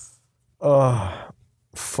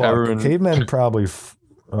 Fuck. Cavemen probably.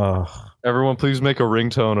 Everyone, please make a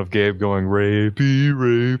ringtone of Gabe going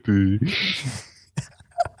rapey.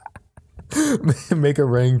 Make a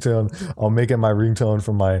ringtone. I'll make it my ringtone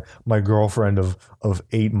for my girlfriend of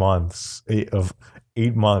 8 months.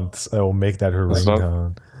 8 months. I will make that her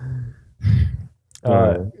ringtone.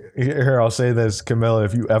 Here, I'll say this, Camilla.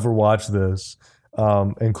 If you ever watch this,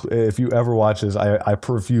 if you ever watch this, I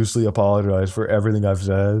profusely apologize for everything I've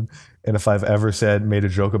said. And if I've ever made a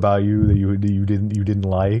joke about you that you didn't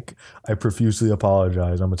like, I profusely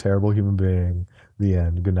apologize. I'm a terrible human being. The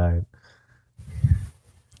end. Good night.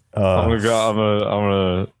 I'm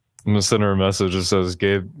gonna send her a message that says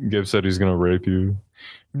Gabe said he's gonna rape you.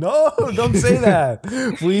 No, don't say that,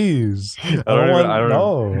 please.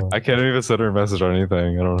 I can't even send her a message or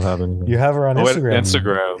anything. I don't have anything. You have her on Instagram.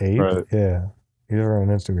 Instagram, right? Yeah. You have her on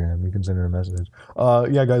Instagram. You can send her a message.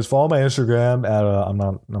 Yeah, guys, follow my Instagram at I'm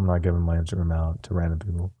not giving my Instagram out to random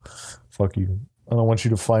people. Fuck you. I don't want you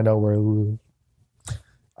to find out where I live.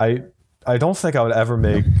 I don't think I would ever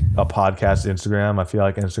make a podcast Instagram. I feel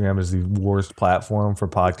like Instagram is the worst platform for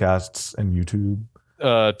podcasts and YouTube.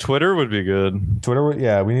 Twitter would be good. Twitter would,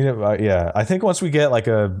 yeah, we need it. Yeah, I think once we get like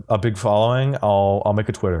a big following, I'll make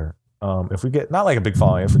a Twitter. If we get not like a big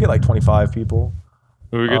following, if we get like 25 people,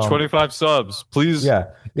 we get 25 subs, please. Yeah,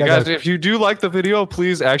 guys, if you do like the video,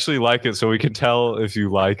 please actually like it so we can tell if you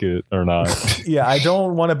like it or not. Yeah, I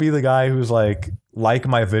don't want to be the guy who's like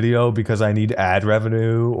my video because I need ad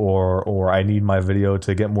revenue or I need my video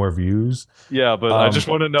to get more views. Yeah, but I just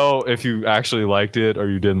want to know if you actually liked it or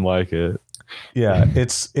you didn't like it. Yeah,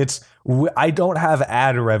 I don't have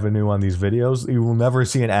ad revenue on these videos. You will never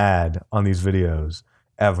see an ad on these videos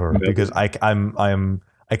ever because I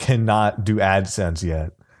cannot do AdSense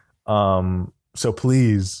yet. So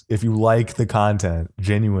please, if you like the content,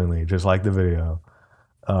 genuinely, just like the video,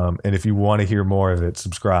 and if you want to hear more of it,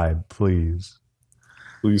 subscribe, please.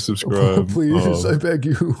 Please subscribe. Please, I beg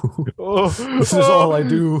you. This is all I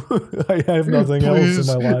do. I have nothing else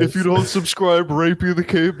in my life. If you don't subscribe, Rapey the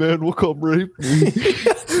Caveman will come rape me.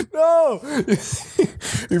 No!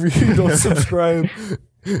 If you don't subscribe,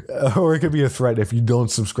 or it could be a threat. If you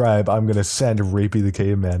don't subscribe, I'm going to send Rapey the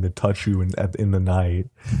Caveman to touch you in the night.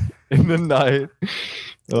 In the night.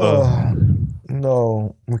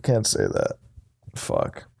 No, we can't say that.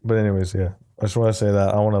 Fuck. But anyways, yeah. I just want to say that.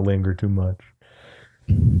 I don't want to linger too much.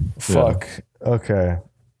 Fuck. Okay.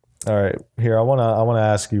 All right. Here, I wanna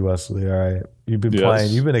ask you, Wesley. All right. You've been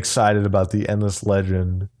playing. You've been excited about the Endless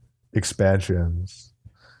Legend expansions.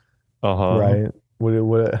 Right.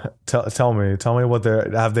 Tell me what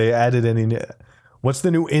have they added any? What's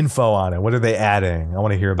the new info on it? What are they adding? I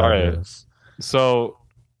want to hear about this. So,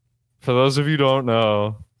 for those of you who don't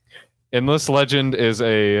know, Endless Legend is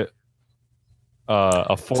a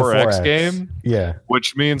 4X game. Yeah.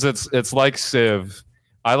 Which means it's like Civ.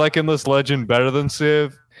 I like Endless Legend better than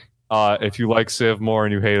Civ. If you like Civ more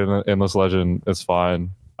and you hate Endless Legend, it's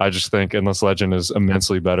fine. I just think Endless Legend is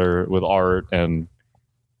immensely better with art and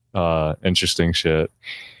interesting shit.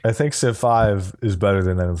 I think Civ 5 is better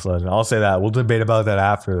than Endless Legend. I'll say that. We'll debate about that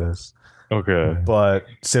after this. Okay. But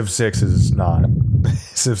Civ 6 is not.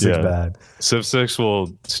 Civ 6 bad. Civ 6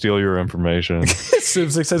 will steal your information.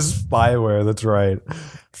 Civ 6 has spyware. That's right.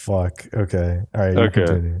 Fuck. Okay. All right. Okay.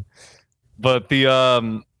 Continue. But the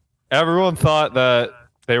everyone thought that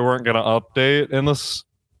they weren't going to update Endless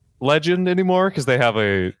Legend anymore because they have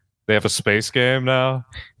a space game now.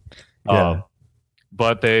 Yeah.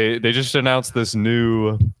 But they just announced this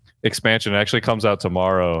new expansion. It actually comes out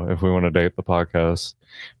tomorrow if we want to date the podcast.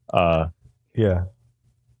 Yeah.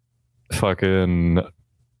 Fucking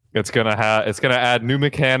it's gonna add new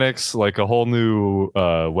mechanics, like a whole new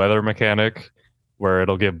weather mechanic where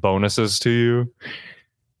it'll give bonuses to you.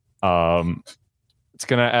 It's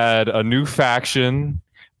gonna add a new faction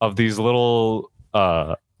of these little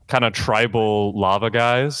kind of tribal lava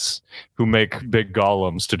guys who make big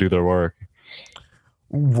golems to do their work.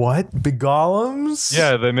 What? Big golems?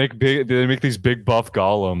 Yeah, they make these big buff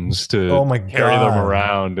golems to carry them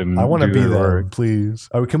around, and I want to be there, work. Please.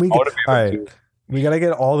 Can we get all right? We gotta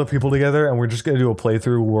get all the people together, and we're just gonna do a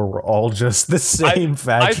playthrough where we're all just the same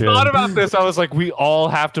faction. I thought about this. I was like, we all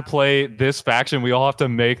have to play this faction. We all have to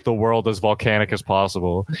make the world as volcanic as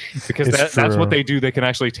possible, because that's what they do. They can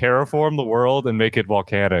actually terraform the world and make it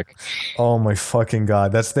volcanic. Oh my fucking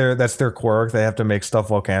god, that's their quirk. They have to make stuff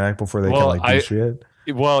volcanic before they can do shit.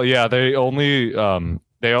 Well, yeah, they only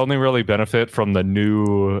really benefit from the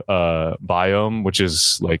new biome, which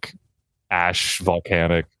is like ash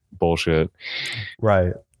volcanic bullshit.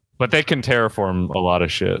 Right. But they can terraform a lot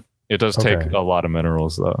of shit. It does take a lot of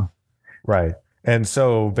minerals though. Right. And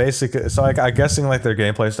so basically, I'm guessing like their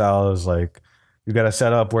gameplay style is like you got to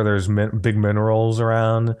set up where there's big minerals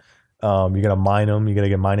around. You got to mine them. You got to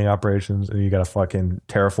get mining operations, and you got to fucking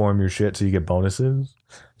terraform your shit so you get bonuses,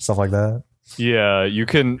 stuff like that. Yeah, you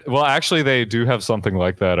can. Well, actually, they do have something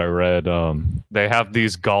like that. I read. They have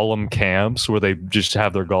these golem camps where they just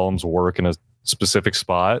have their golems work in a specific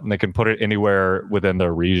spot, and they can put it anywhere within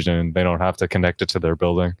their region. They don't have to connect it to their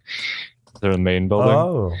building, their main building.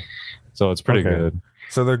 Oh, so it's pretty good.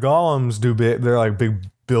 So their golems do big. They're like big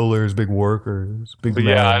builders, big workers, big. But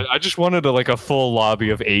yeah, I just wanted a full lobby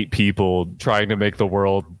of 8 people trying to make the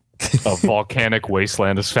world a volcanic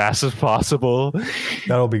wasteland as fast as possible.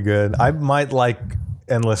 That'll be good. I might like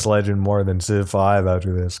Endless Legend more than Civ 5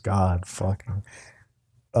 after this. God fucking.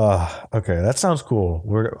 Okay, that sounds cool.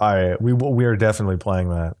 We are definitely playing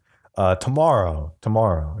that. Tomorrow.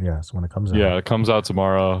 Yes, when it comes out. Yeah, it comes out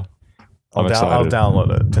tomorrow. I'll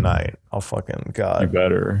download it tonight. I'll fucking God. You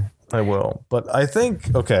better. I will. But I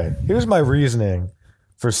think here's my reasoning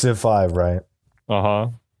for Civ 5, right? Uh-huh.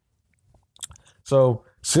 So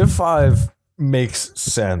Civ 5 makes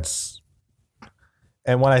sense.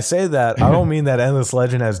 And when I say that, I don't mean that Endless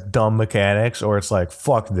Legend has dumb mechanics or it's like,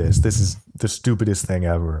 fuck this. This is the stupidest thing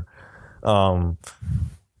ever. And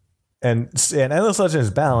Endless Legend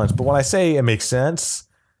is balanced, but when I say it makes sense,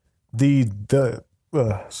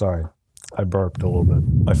 sorry, I burped a little bit.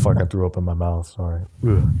 I fucking threw up in my mouth. Sorry.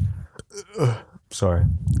 Sorry.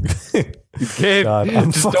 Gabe, God,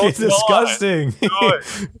 I'm fucking disgusting.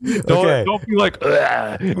 Don't be like,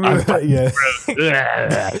 yeah.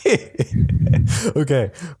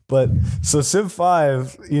 Okay, but so Civ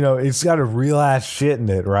 5, it's got a real ass shit in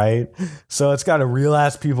it, right? So it's got a real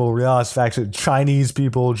ass people, real ass faction, Chinese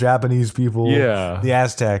people, Japanese people, the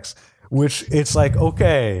Aztecs, which it's like,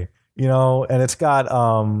 okay, and it's got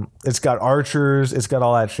archers, it's got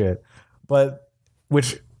all that shit, but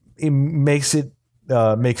which it makes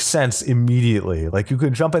sense immediately. Like you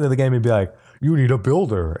could jump into the game and be like, you need a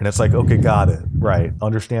builder, and it's like, okay, got it, right,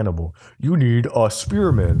 understandable. You need a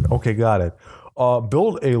spearman, okay, got it.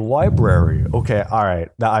 Build a library, okay, all right.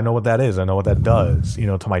 Now I know what that is. I know what that does.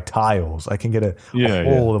 To my tiles, I can get a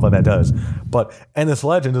hold of what that does. But Endless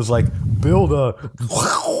Legend is like build a.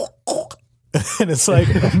 And it's like,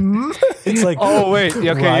 oh wait,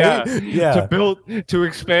 okay, right? Yeah. To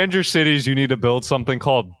expand your cities, you need to build something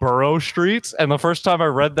called borough streets. And the first time I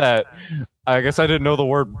read that, I guess I didn't know the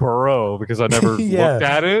word borough because I never looked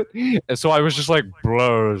at it, and so I was just like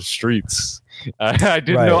borough streets. I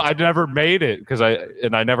didn't know. I never made it because I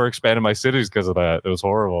never expanded my cities because of that. It was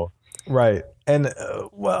horrible. Right, and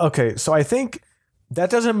okay, so I think that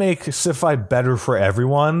doesn't make Civ 5 better for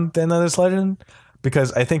everyone than Endless Legend.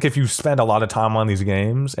 Because I think if you spend a lot of time on these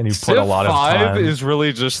games and you put a lot of time, Civ 5 is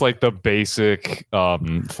really just like the basic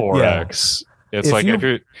 4X. It's like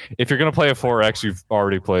if you're gonna play a 4X, you've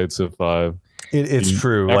already played Civ 5. It's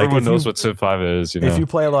true. Everyone knows what Civ 5 is. If you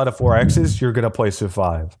play a lot of 4Xs, you're gonna play Civ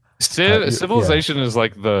 5. Civilization is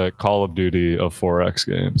like the Call of Duty of 4X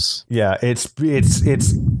games. Yeah, it's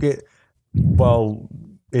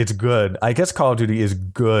good. I guess Call of Duty is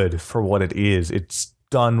good for what it is. It's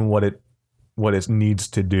done what it needs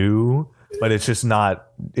to do, but it's just not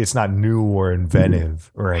new or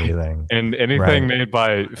inventive or anything. And anything made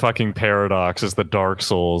by fucking Paradox is the Dark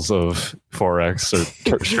Souls of 4X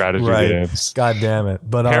or strategy games. God damn it.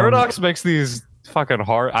 But Paradox makes these fucking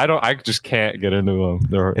hard. I just can't get into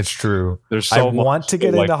them. It's true. There's so I want to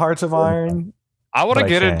get into Hearts of Iron. I want to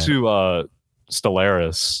get into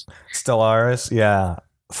Stellaris. Stellaris, yeah.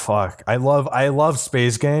 Fuck. I love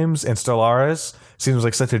space games, and Stellaris seems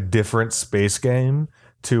like such a different space game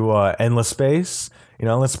to Endless Space.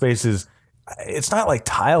 Endless Space it's not like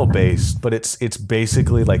tile based, but it's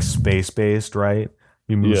basically like space based, right?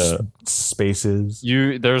 You move spaces.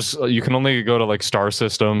 You can only go to like star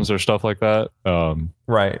systems or stuff like that.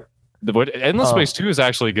 Right. Endless Space 2 is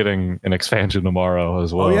actually getting an expansion tomorrow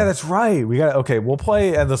as well. Oh yeah, that's right. We'll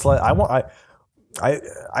play Endless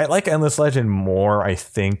I like Endless Legend more, I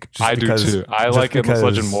think. I do too. I like Endless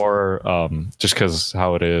Legend more just because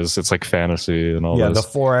how it is. It's like fantasy and all this. Yeah, the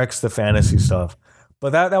 4X, the fantasy stuff. But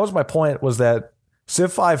that was my point, was that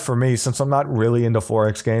Civ 5 for me, since I'm not really into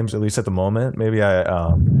 4X games, at least at the moment, maybe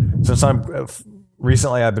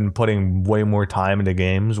recently I've been putting way more time into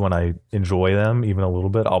games when I enjoy them, even a little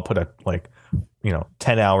bit. I'll put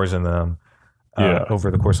 10 hours in them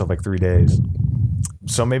over the course of like 3 days.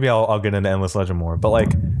 So maybe I'll get into Endless Legend more. But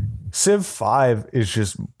like Civ 5 is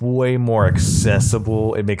just way more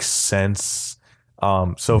accessible. It makes sense.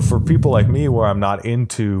 So for people like me, where I'm not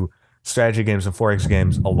into strategy games and 4X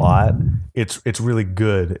games a lot, it's really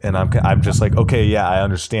good. And I'm just like, okay, yeah, I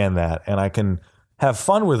understand that. And I can have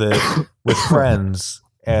fun with it with friends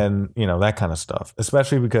and, that kind of stuff.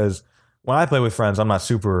 Especially because when I play with friends, I'm not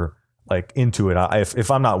super like into it. If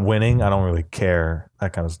I'm not winning, I don't really care,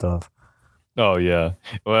 that kind of stuff. Oh yeah.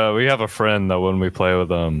 Well, we have a friend that when we play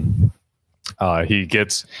with him, he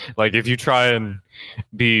gets like, if you try and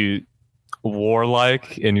be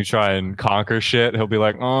warlike and you try and conquer shit, he'll be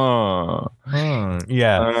like,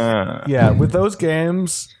 yeah. With those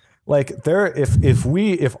games, like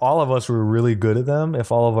if all of us were really good at them,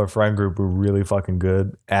 if all of our friend group were really fucking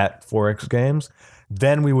good at 4X games,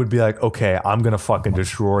 then we would be like, okay, I'm gonna fucking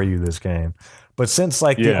destroy you this game. But since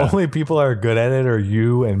like the only people that are good at it are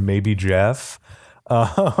you and maybe Jeff.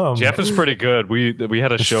 Jeff is pretty good. We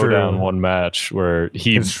had a showdown one match where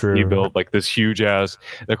he built like this huge ass.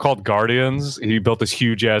 They're called Guardians. He built this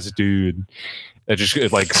huge ass dude that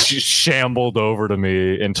just like shambled over to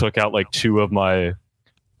me and took out like 2 of my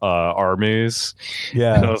armies.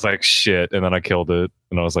 Yeah, and I was like, shit. And then I killed it.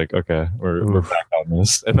 And I was like, okay, we're back on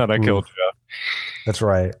this. And then I killed Jeff. That's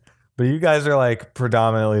right. But you guys are like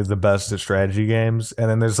predominantly the best at strategy games, and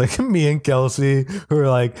then there's like me and Kelsey who are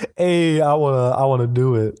like, "Hey, I wanna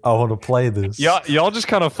do it. I wanna play this." Y'all just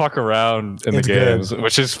kind of fuck around in the games,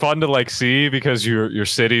 which is fun to like see because your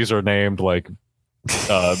cities are named like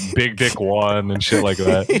Big Dick One and shit like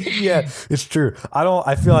that. Yeah, it's true.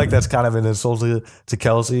 I feel like that's kind of an insult to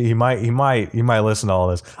Kelsey. He might listen to all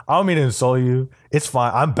this. I don't mean to insult you. It's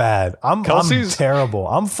fine. I'm bad. I'm terrible.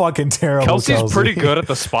 I'm fucking terrible. Kelsey's pretty good at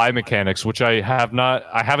the spy mechanics, which I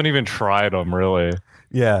haven't even tried them really.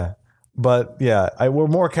 Yeah. But yeah, we're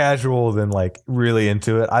more casual than like really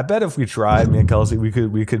into it. I bet if we tried, me and Kelsey, we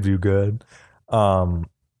could do good.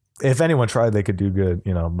 If anyone tried, they could do good,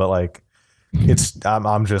 you know, but like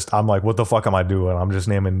I'm like, what the fuck am I doing? I'm just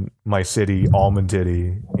naming my city Almond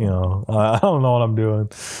Titty. You know, I don't know what I'm doing.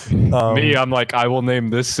 Me, I'm like, I will name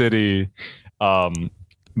this city,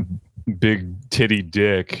 Big Titty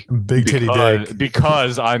Dick. Big Titty Dick.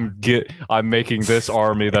 Because I'm making this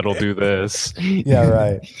army that'll do this. Yeah,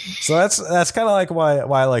 right. So that's kind of like why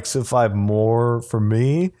I like Civ 5 more for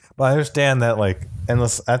me. But I understand that like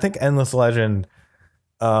I think Endless Legend,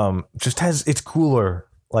 just it's cooler.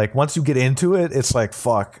 Like once you get into it, it's like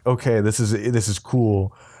fuck. Okay, this is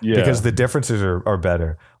cool. Yeah. Because the differences are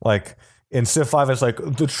better. Like in Civ 5, it's like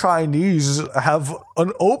the Chinese have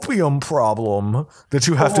an opium problem that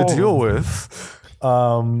you have to deal with.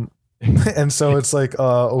 And so it's like,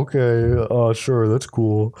 okay, sure, that's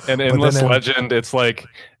cool. And Endless Legend, it's like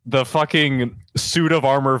the fucking suit of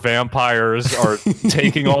armor vampires are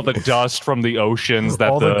taking all the dust from the oceans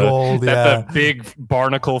that the big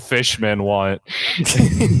barnacle fishmen want.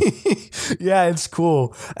 Yeah, it's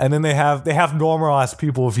cool. And then they have normal ass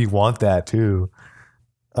people if you want that too.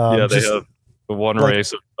 Yeah, they have one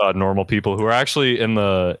race of normal people who are actually in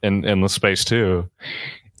the space too.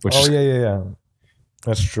 Yeah.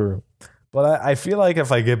 That's true. But I feel like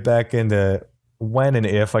if I get back into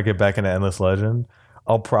if I get back into Endless Legend,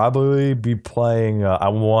 I'll probably be playing. I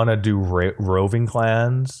want to do roving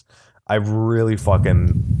clans. I really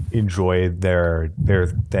fucking enjoyed their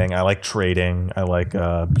thing. I like trading. I like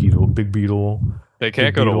Big Beetle. They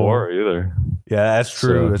can't go to war either. Yeah, that's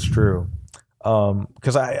true. That's true.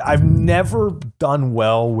 Because I've never done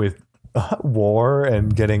well with war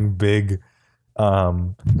and getting big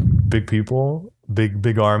people.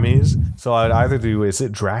 Big armies. So I'd either do, is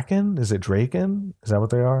it Draken? Is it Draken? Is that what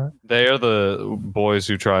they are? They are the boys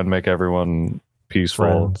who try and make everyone peaceful.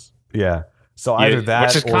 Friends. Yeah. So either that,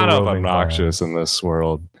 which is kind of obnoxious in this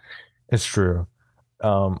world. It's true.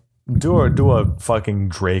 Do a fucking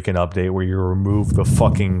Draken update where you remove the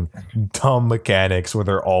fucking dumb mechanics where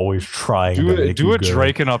they're always trying to make do a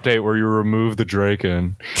Draken update where you remove the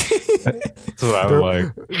Draken. That's what I would like.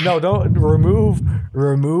 No, don't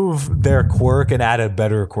remove their quirk and add a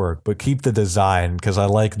better quirk, but keep the design because I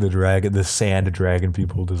like the sand dragon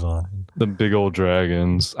people design. The big old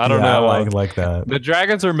dragons. I don't know. I like that. The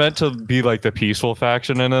dragons are meant to be like the peaceful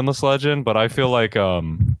faction in Endless Legend, but I feel like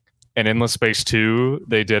in Endless Space 2,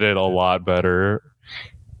 they did it a lot better.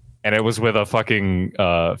 And it was with a fucking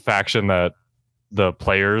faction that the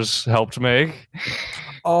players helped make.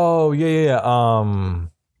 Oh, yeah.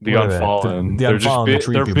 The Unfallen.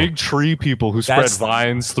 They're big tree people who spread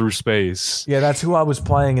vines through space. Yeah, that's who I was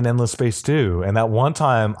playing in Endless Space 2. And that one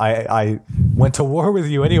time I went to war with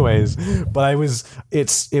you anyways, but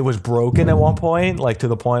it was broken at one point, like to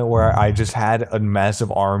the point where I just had a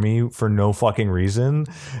massive army for no fucking reason.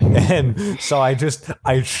 And so I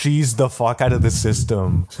cheesed the fuck out of the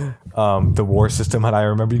system, the war system. And I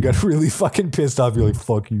remember you got really fucking pissed off. You're like,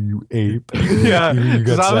 fuck you ape. Yeah,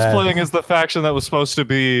 because I was playing as the faction that was supposed to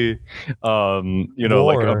be war.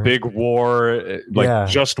 Like a big war,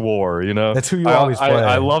 just war, you know. That's who you always play.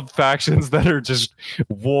 I love factions that are just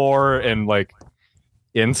war and like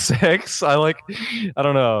insects. I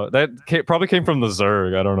don't know. That probably came from the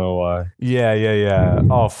Zerg. I don't know why. Yeah.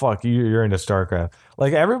 Oh fuck, you're into StarCraft.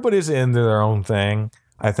 Like everybody's into their own thing,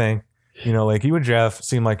 I think. You know, like you and Jeff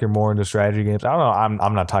seem like you're more into strategy games. I don't know.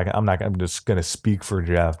 I'm just gonna speak for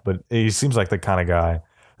Jeff, but he seems like the kind of guy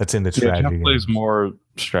that's into strategy. Jeff plays more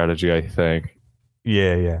strategy, I think.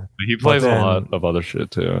 Yeah. But he plays a lot of other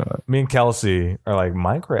shit too. Me and Kelsey are like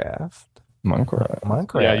Minecraft.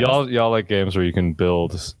 Yeah, y'all like games where you can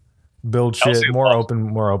build shit, more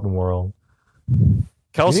open world.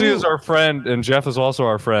 Kelsey is our friend, and Jeff is also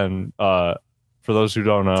our friend. For those who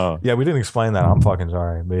don't know. Yeah, we didn't explain that. I'm fucking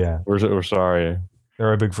sorry, but yeah, we're sorry. They're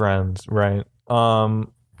our big friends, right?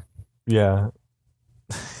 Yeah.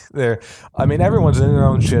 I mean, everyone's in their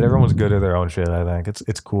own shit. Everyone's good at their own shit. I think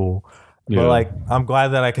it's cool. But like, I'm glad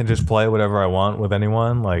that I can just play whatever I want with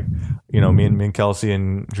anyone. Like, you know, me and Kelsey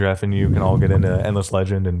and Jeff and you can all get into Endless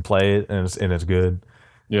Legend and play it, and it's good.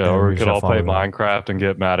 Yeah, or we could all play Minecraft and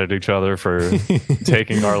get mad at each other for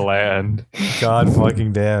taking our land. God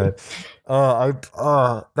fucking damn it!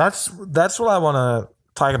 That's what I want to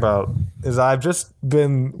talk about. Is I've just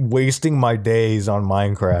been wasting my days on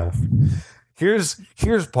Minecraft. Here's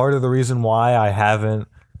part of the reason why I haven't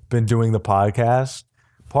been doing the podcast.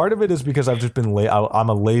 Part of it is because I've just been I'm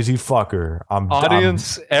a lazy fucker.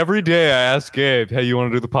 Every day I ask Gabe, hey, you want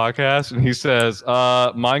to do the podcast? And he says,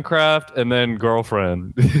 Minecraft and then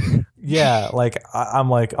girlfriend. Yeah, like I'm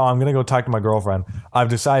like, oh, I'm going to go talk to my girlfriend. I've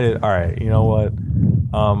decided, all right, you know what?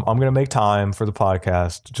 I'm going to make time for the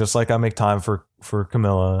podcast, just like I make time for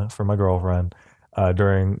Camilla, for my girlfriend,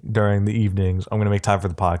 during the evenings. I'm going to make time for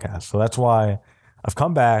the podcast. So that's why I've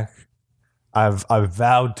come back. I've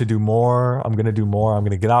vowed to do more. I'm going to do more. I'm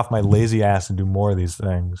going to get off my lazy ass and do more of these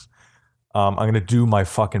things. I'm going to do my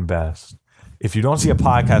fucking best. If you don't see a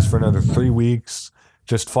podcast for another 3 weeks,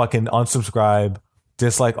 just fucking unsubscribe,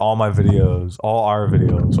 dislike all my videos, all our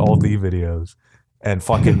videos, all the videos, and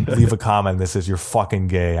fucking leave a comment that says you're fucking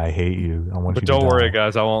gay. I hate you. I want you to die. But don't worry,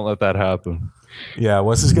 guys. I won't let that happen. Yeah,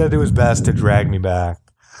 Wes is going to do his best to drag me back.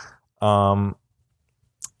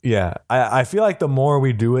 Yeah, I feel like the more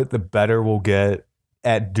we do it, the better we'll get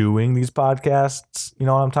at doing these podcasts. You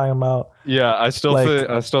know what I'm talking about? Yeah, I still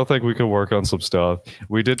think we could work on some stuff.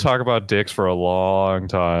 We did talk about dicks for a long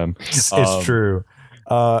time. It's true.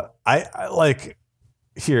 I like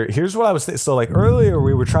here's what I was so like earlier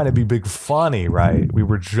we were trying to be big funny, right? We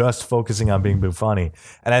were just focusing on being big funny,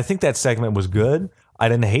 and I think that segment was good. I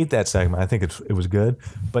didn't hate that segment. I think it was good.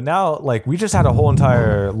 But now, like, we just had a whole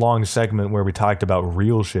entire long segment where we talked about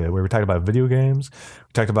real shit, where we talked about video games.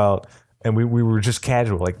 We talked about, and we were just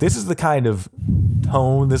casual. Like, this is the kind of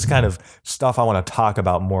tone, this kind of stuff I want to talk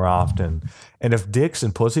about more often. And if dicks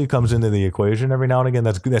and pussy comes into the equation every now and again,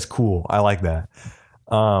 that's cool. I like that.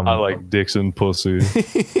 I like dicks and pussy.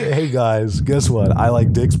 Hey guys, guess what? I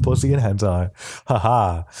like dicks, pussy, and hentai.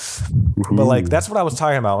 Haha. But like, that's what I was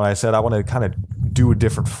talking about when I said I want to kind of do a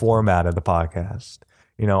different format of the podcast.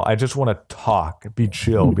 You know, I just want to talk, be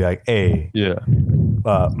chill, be like, hey, yeah,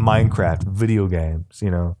 Minecraft, video games,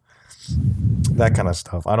 you know, that kind of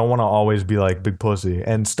stuff. I don't want to always be like big pussy,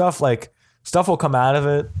 and stuff will come out of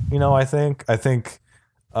it. You know, I think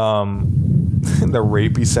the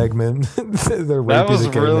rapey segment. That was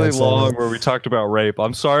really long where we talked about rape.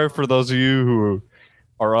 I'm sorry for those of you who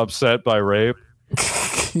are upset by rape.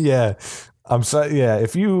 Yeah, I'm sorry. Yeah,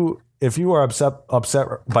 if you are upset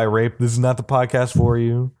by rape, this is not the podcast for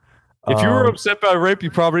you. If you were upset by rape, you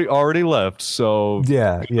probably already left. So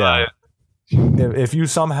yeah. If you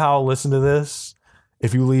somehow listen to this,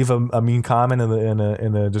 if you leave a mean comment in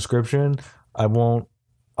the description, I won't.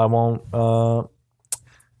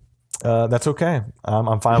 That's okay.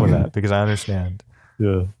 I'm fine with that because I understand.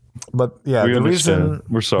 Yeah. But yeah, we're sorry.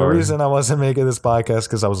 The reason I wasn't making this podcast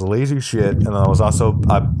because I was a lazy shit, and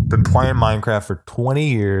I've been playing Minecraft for 20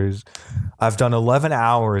 years. I've done 11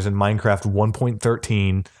 hours in Minecraft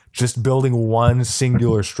 1.13 just building one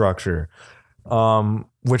singular structure,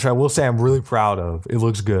 which I will say I'm really proud of. It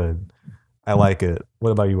looks good. I like it. What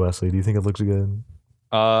about you, Wesley? Do you think it looks good?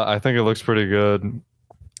 I think it looks pretty good.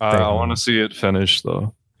 I want to see it finished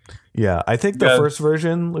though. Yeah, I think the first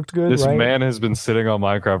version looked good. This right? man has been sitting on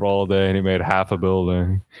Minecraft all day and he made half a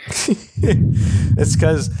building. It's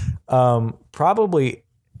because probably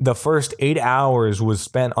the first 8 hours was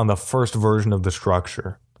spent on the first version of the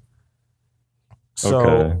structure.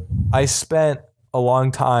 So I spent a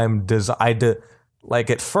long time like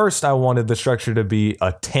at first I wanted the structure to be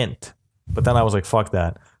a tent, but then I was like, fuck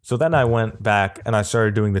that. So then I went back and I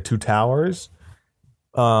started doing the 2 towers.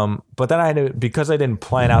 But then because I didn't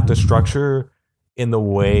plan out the structure in the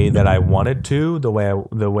way that I wanted to, the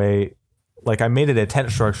way like I made it a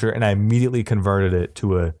tent structure and I immediately converted it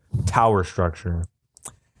to a tower structure.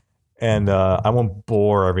 And I won't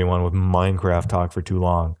bore everyone with Minecraft talk for too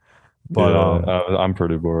long. But I'm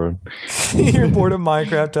pretty bored. You're bored of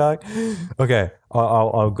Minecraft talk? Okay,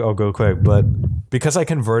 I'll go quick. But because I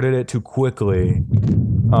converted it too quickly,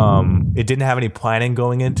 it didn't have any planning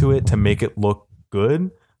going into it to make it look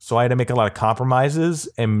good, so I had to make a lot of compromises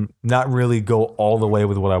and not really go all the way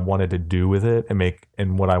with what I wanted to do with it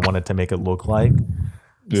and what I wanted to make it look like.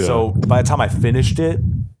 Yeah. So by the time I finished it,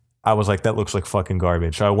 I was like, that looks like fucking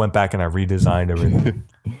garbage. So I went back and I redesigned everything.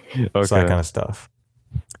 Okay. So that kind of stuff.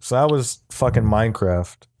 So that was fucking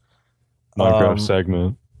Minecraft.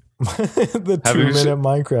 Segment. The 2-minute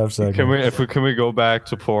Minecraft segment. Can we go back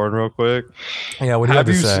to porn real quick? Yeah, what do you have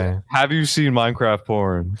to say? Have you seen Minecraft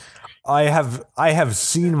porn? I have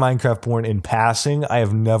seen Minecraft porn in passing. I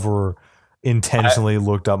have never intentionally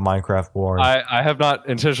looked up Minecraft porn. I have not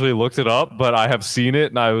intentionally looked it up, but I have seen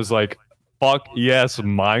it, and I was like, fuck yes,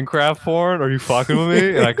 Minecraft porn? Are you fucking with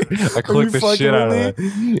me? And I clicked the shit out of it.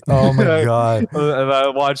 Oh my god. And I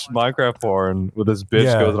watched Minecraft porn with this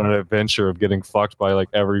bitch goes on an adventure of getting fucked by like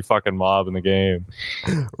every fucking mob in the game.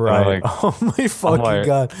 Right. Oh my fucking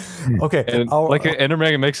god. Okay. And like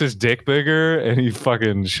Enderman makes his dick bigger and he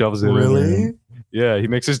fucking shoves it in. Really? Yeah, he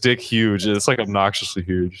makes his dick huge. It's like obnoxiously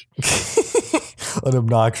huge. An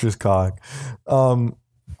obnoxious cock.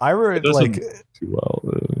 I read like too well.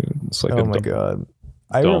 It's like oh my god.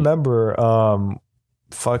 I remember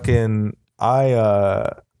fucking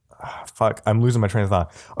fuck, I'm losing my train of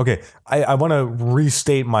thought. Okay, I want to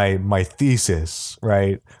restate my thesis,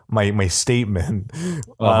 right? My statement.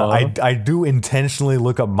 I do intentionally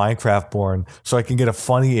look up Minecraft porn so I can get a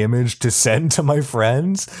funny image to send to my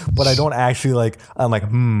friends, but I don't actually I'm like,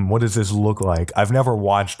 what does this look like? I've never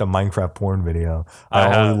watched a Minecraft porn video.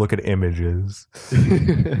 I only look at images.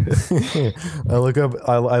 I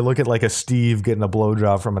look at like a Steve getting a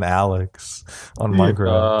blowjob from an Alex on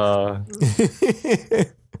Minecraft.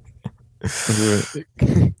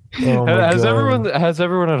 Has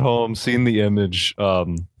everyone at home seen the image?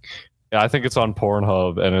 I think it's on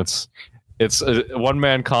Pornhub, and it's one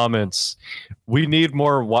man comments, "We need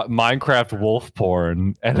more Minecraft wolf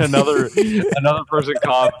porn," and another person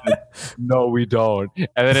comments, "No, we don't."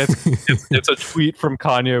 And then it's a tweet from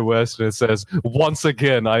Kanye West, and it says, "Once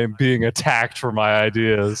again, I am being attacked for my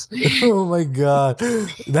ideas." Oh my god,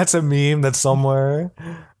 that's a meme that's somewhere.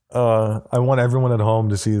 I want everyone at home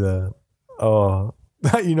to see that.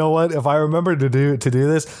 You know what? If I remember to do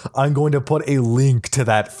this, I'm going to put a link to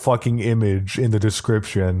that fucking image in the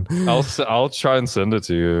description. I'll try and send it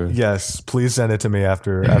to you. Yes, please send it to me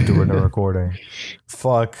after we're done recording.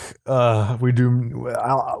 Fuck. We do.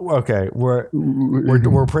 Okay,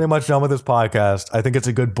 we're pretty much done with this podcast. I think it's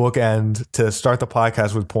a good bookend to start the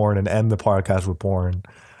podcast with porn and end the podcast with porn.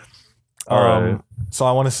 All right. So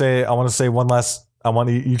I want to say one last. I want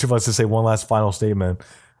each of us to say one last final statement.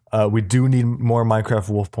 We do need more Minecraft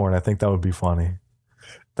wolf porn. I think that would be funny.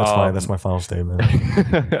 That's my final statement.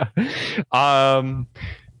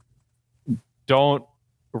 Don't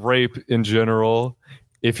rape in general.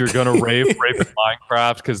 If you're gonna rape in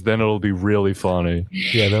Minecraft, because then it'll be really funny.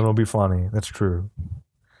 Yeah, then it'll be funny. That's true.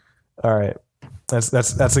 All right,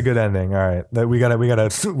 that's a good ending. All right, we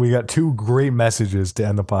got two great messages to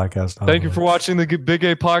end the podcast. Thank you for watching the Big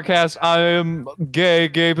Gay Podcast. I am gay.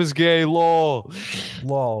 Gabe is gay. Lol.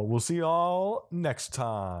 We'll see y'all next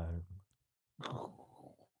time.